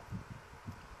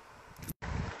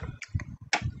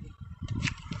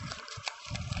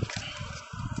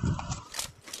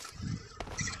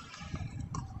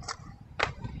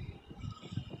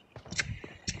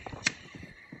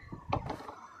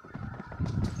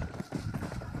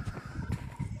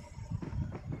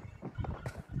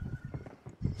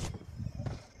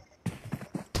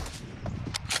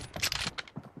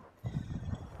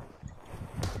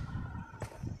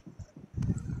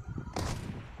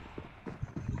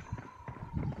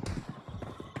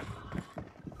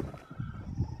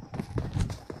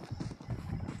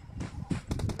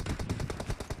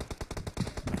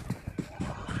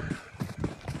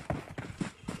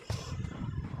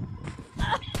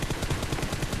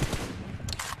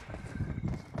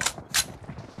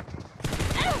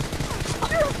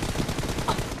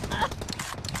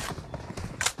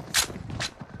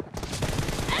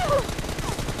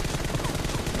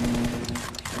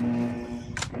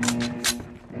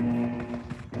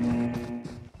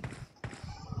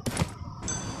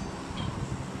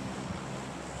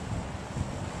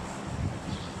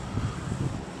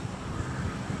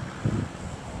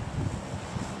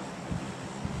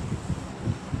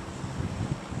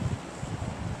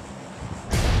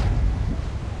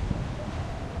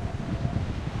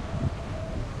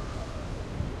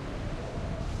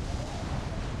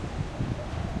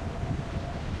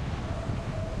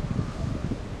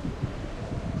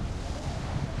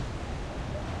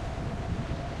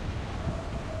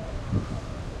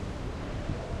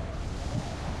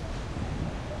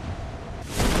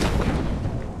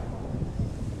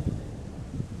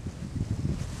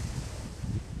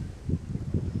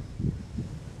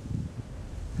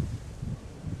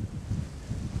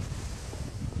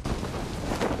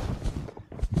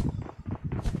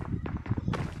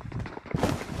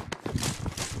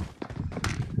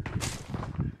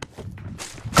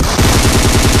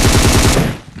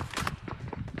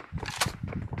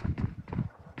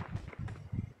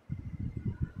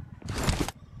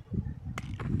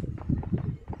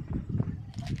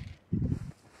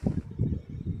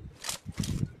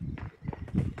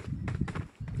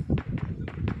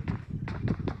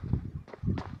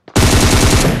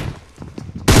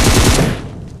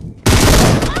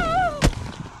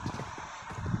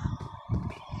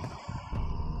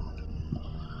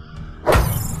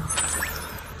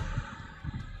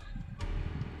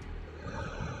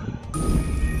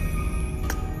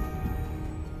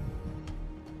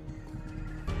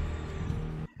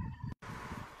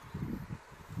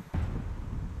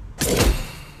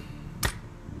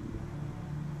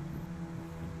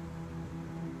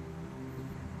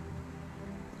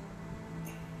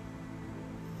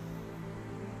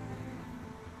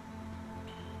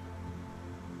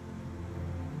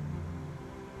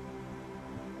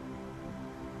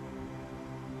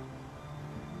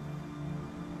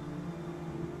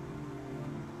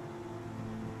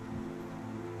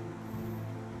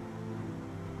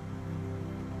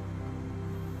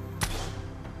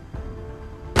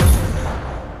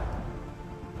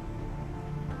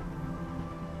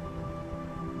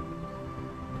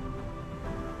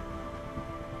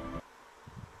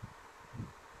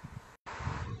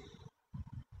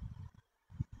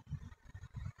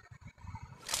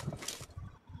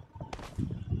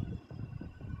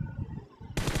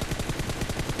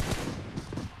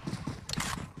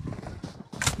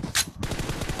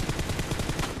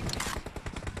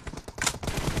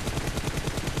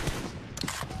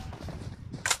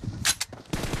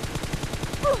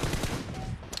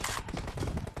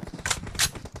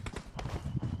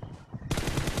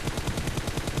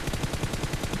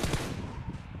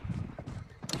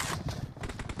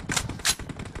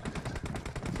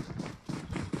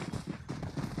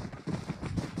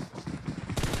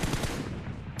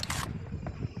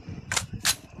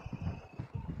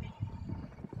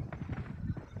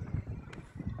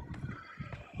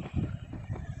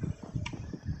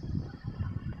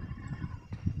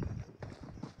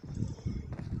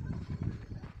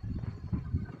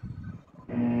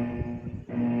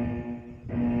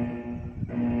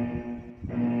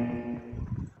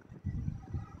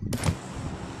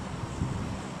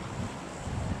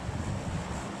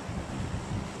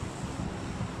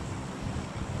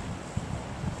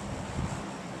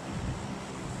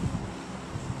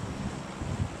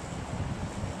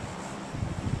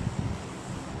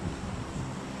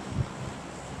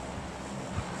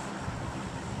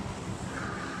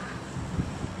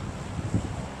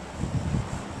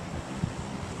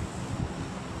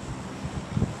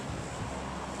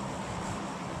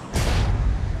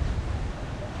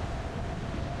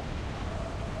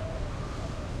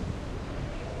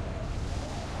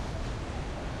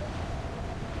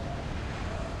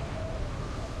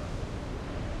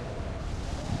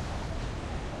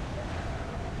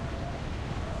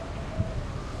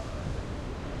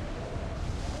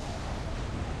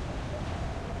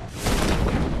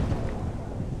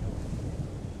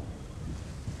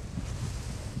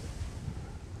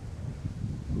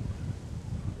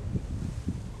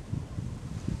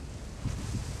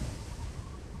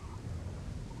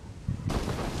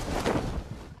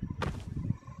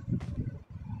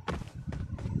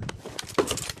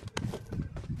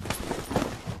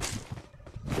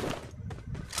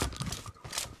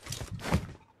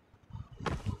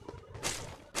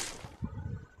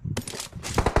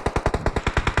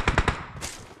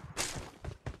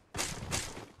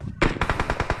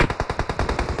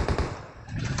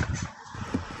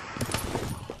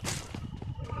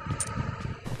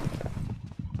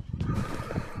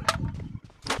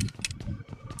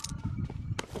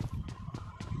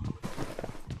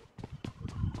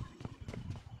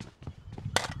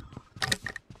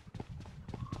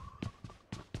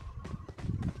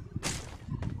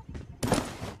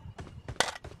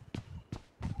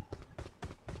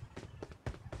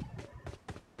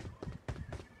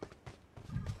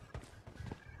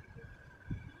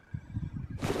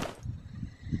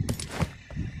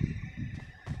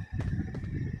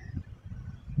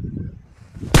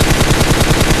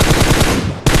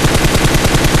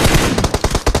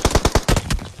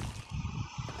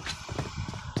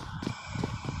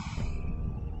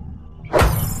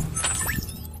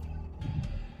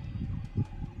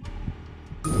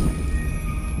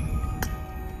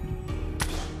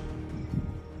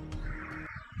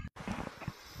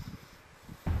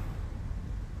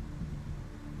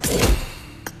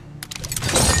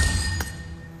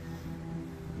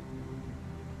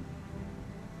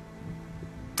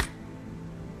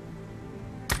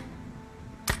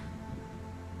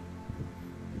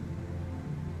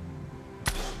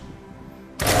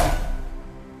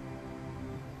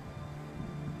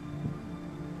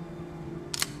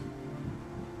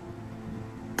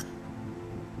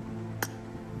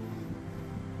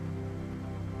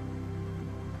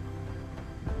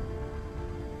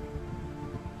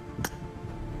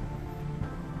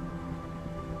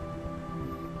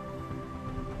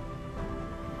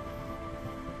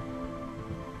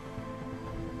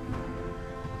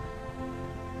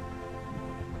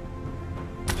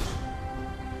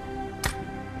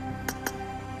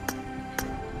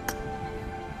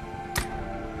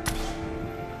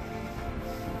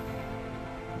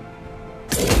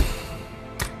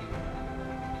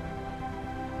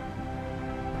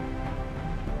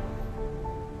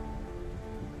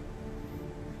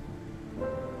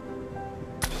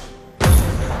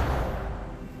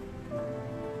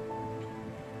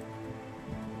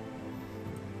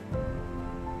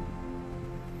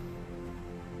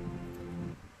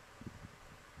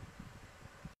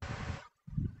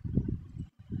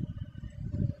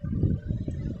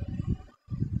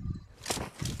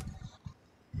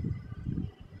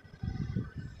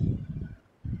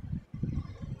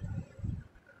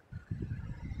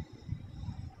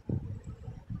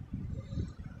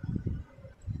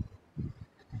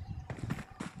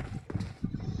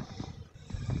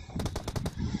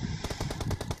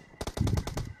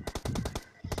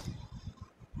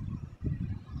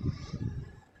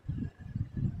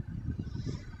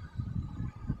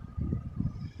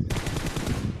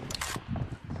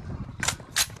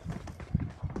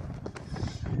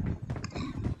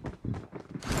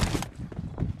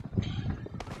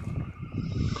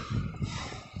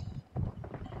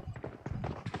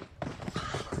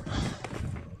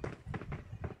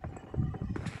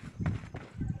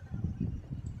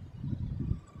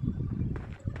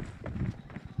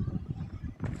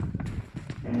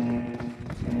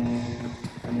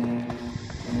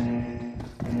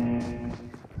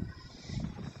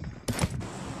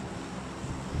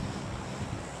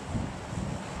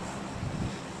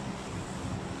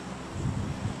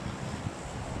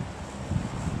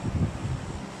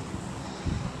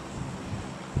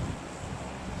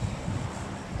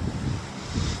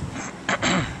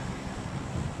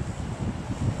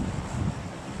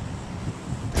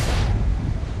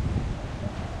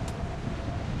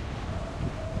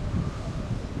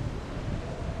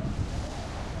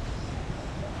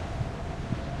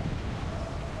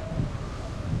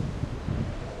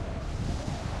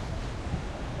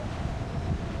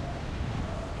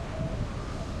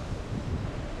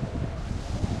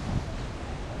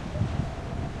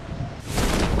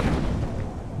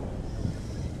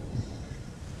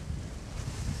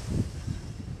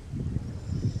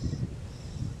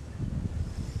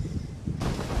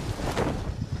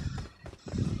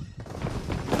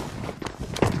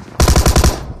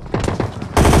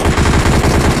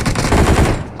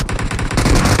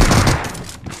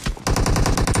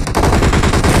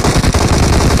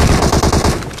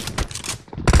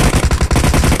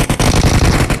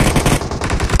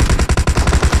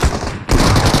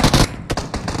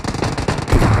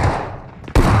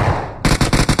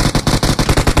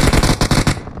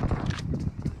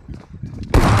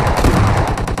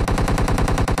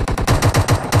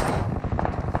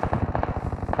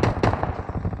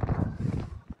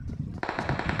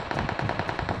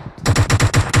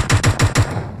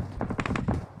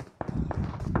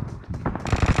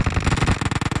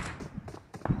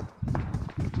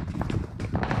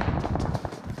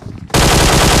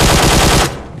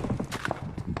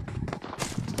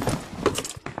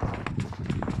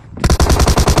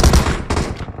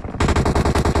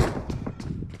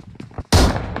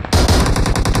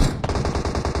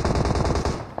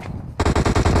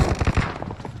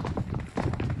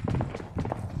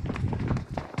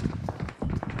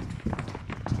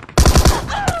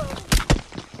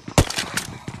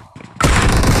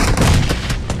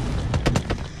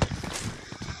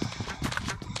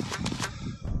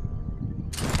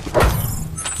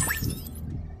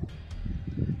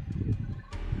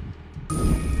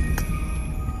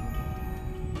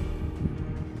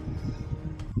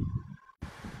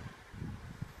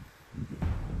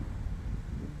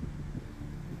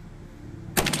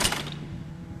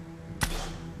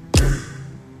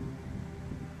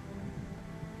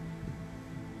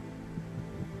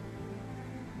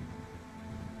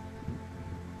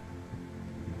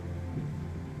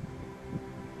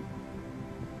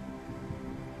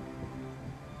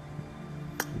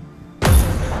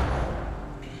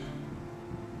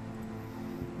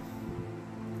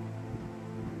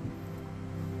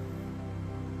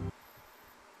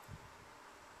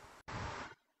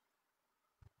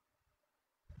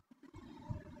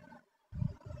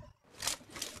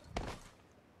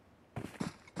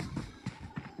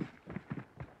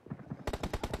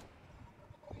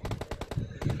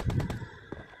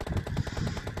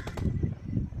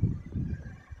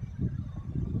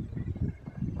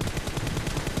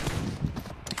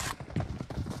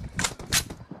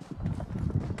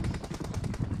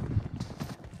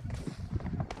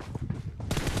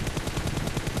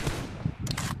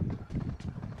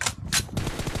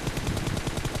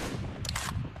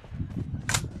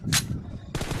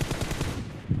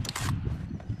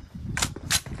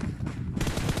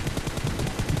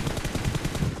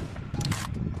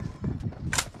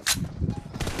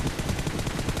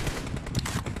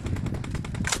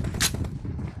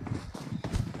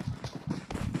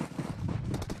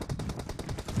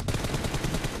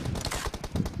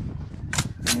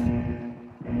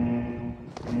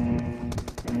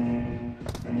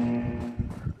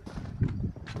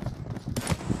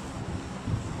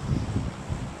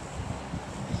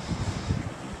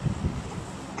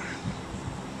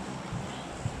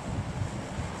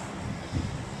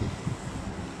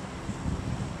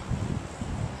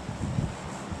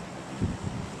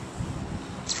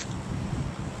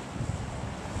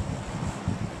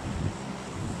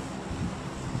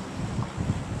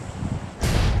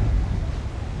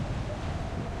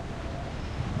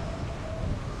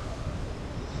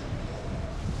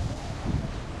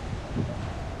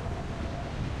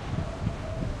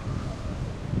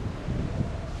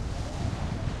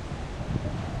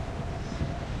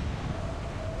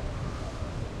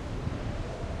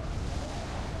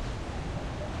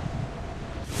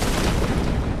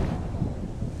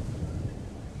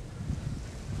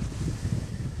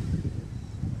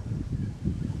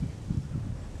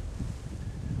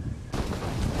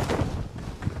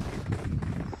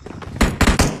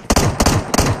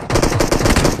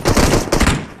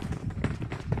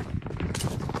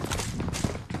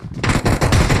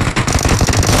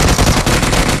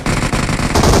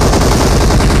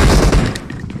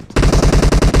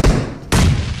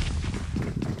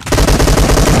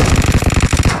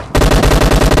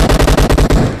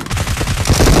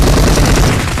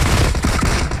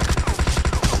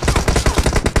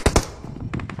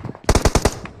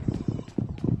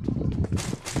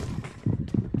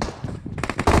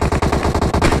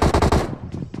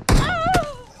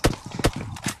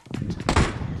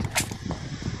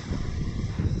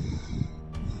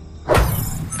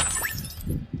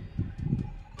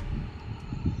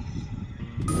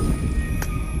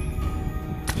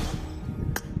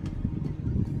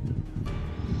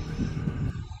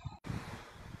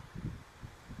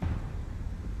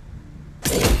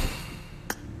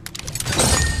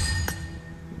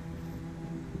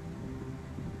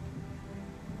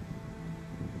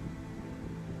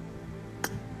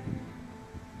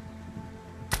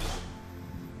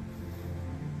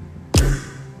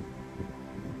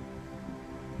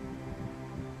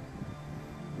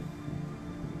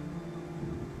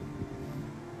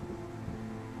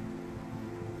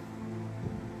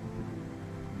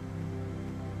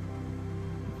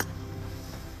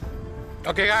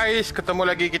 Okay guys, ketemu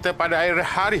lagi kita pada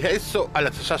hari esok.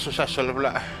 Alah, susah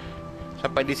pula.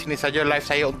 Sampai di sini saja live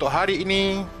saya untuk hari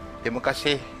ini. Terima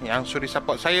kasih yang sudi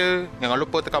support saya. Jangan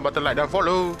lupa tekan button like dan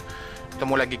follow.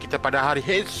 Ketemu lagi kita pada hari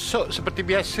esok seperti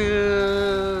biasa.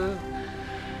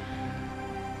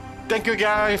 Thank you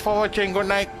guys for watching. Good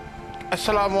night.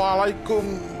 Assalamualaikum.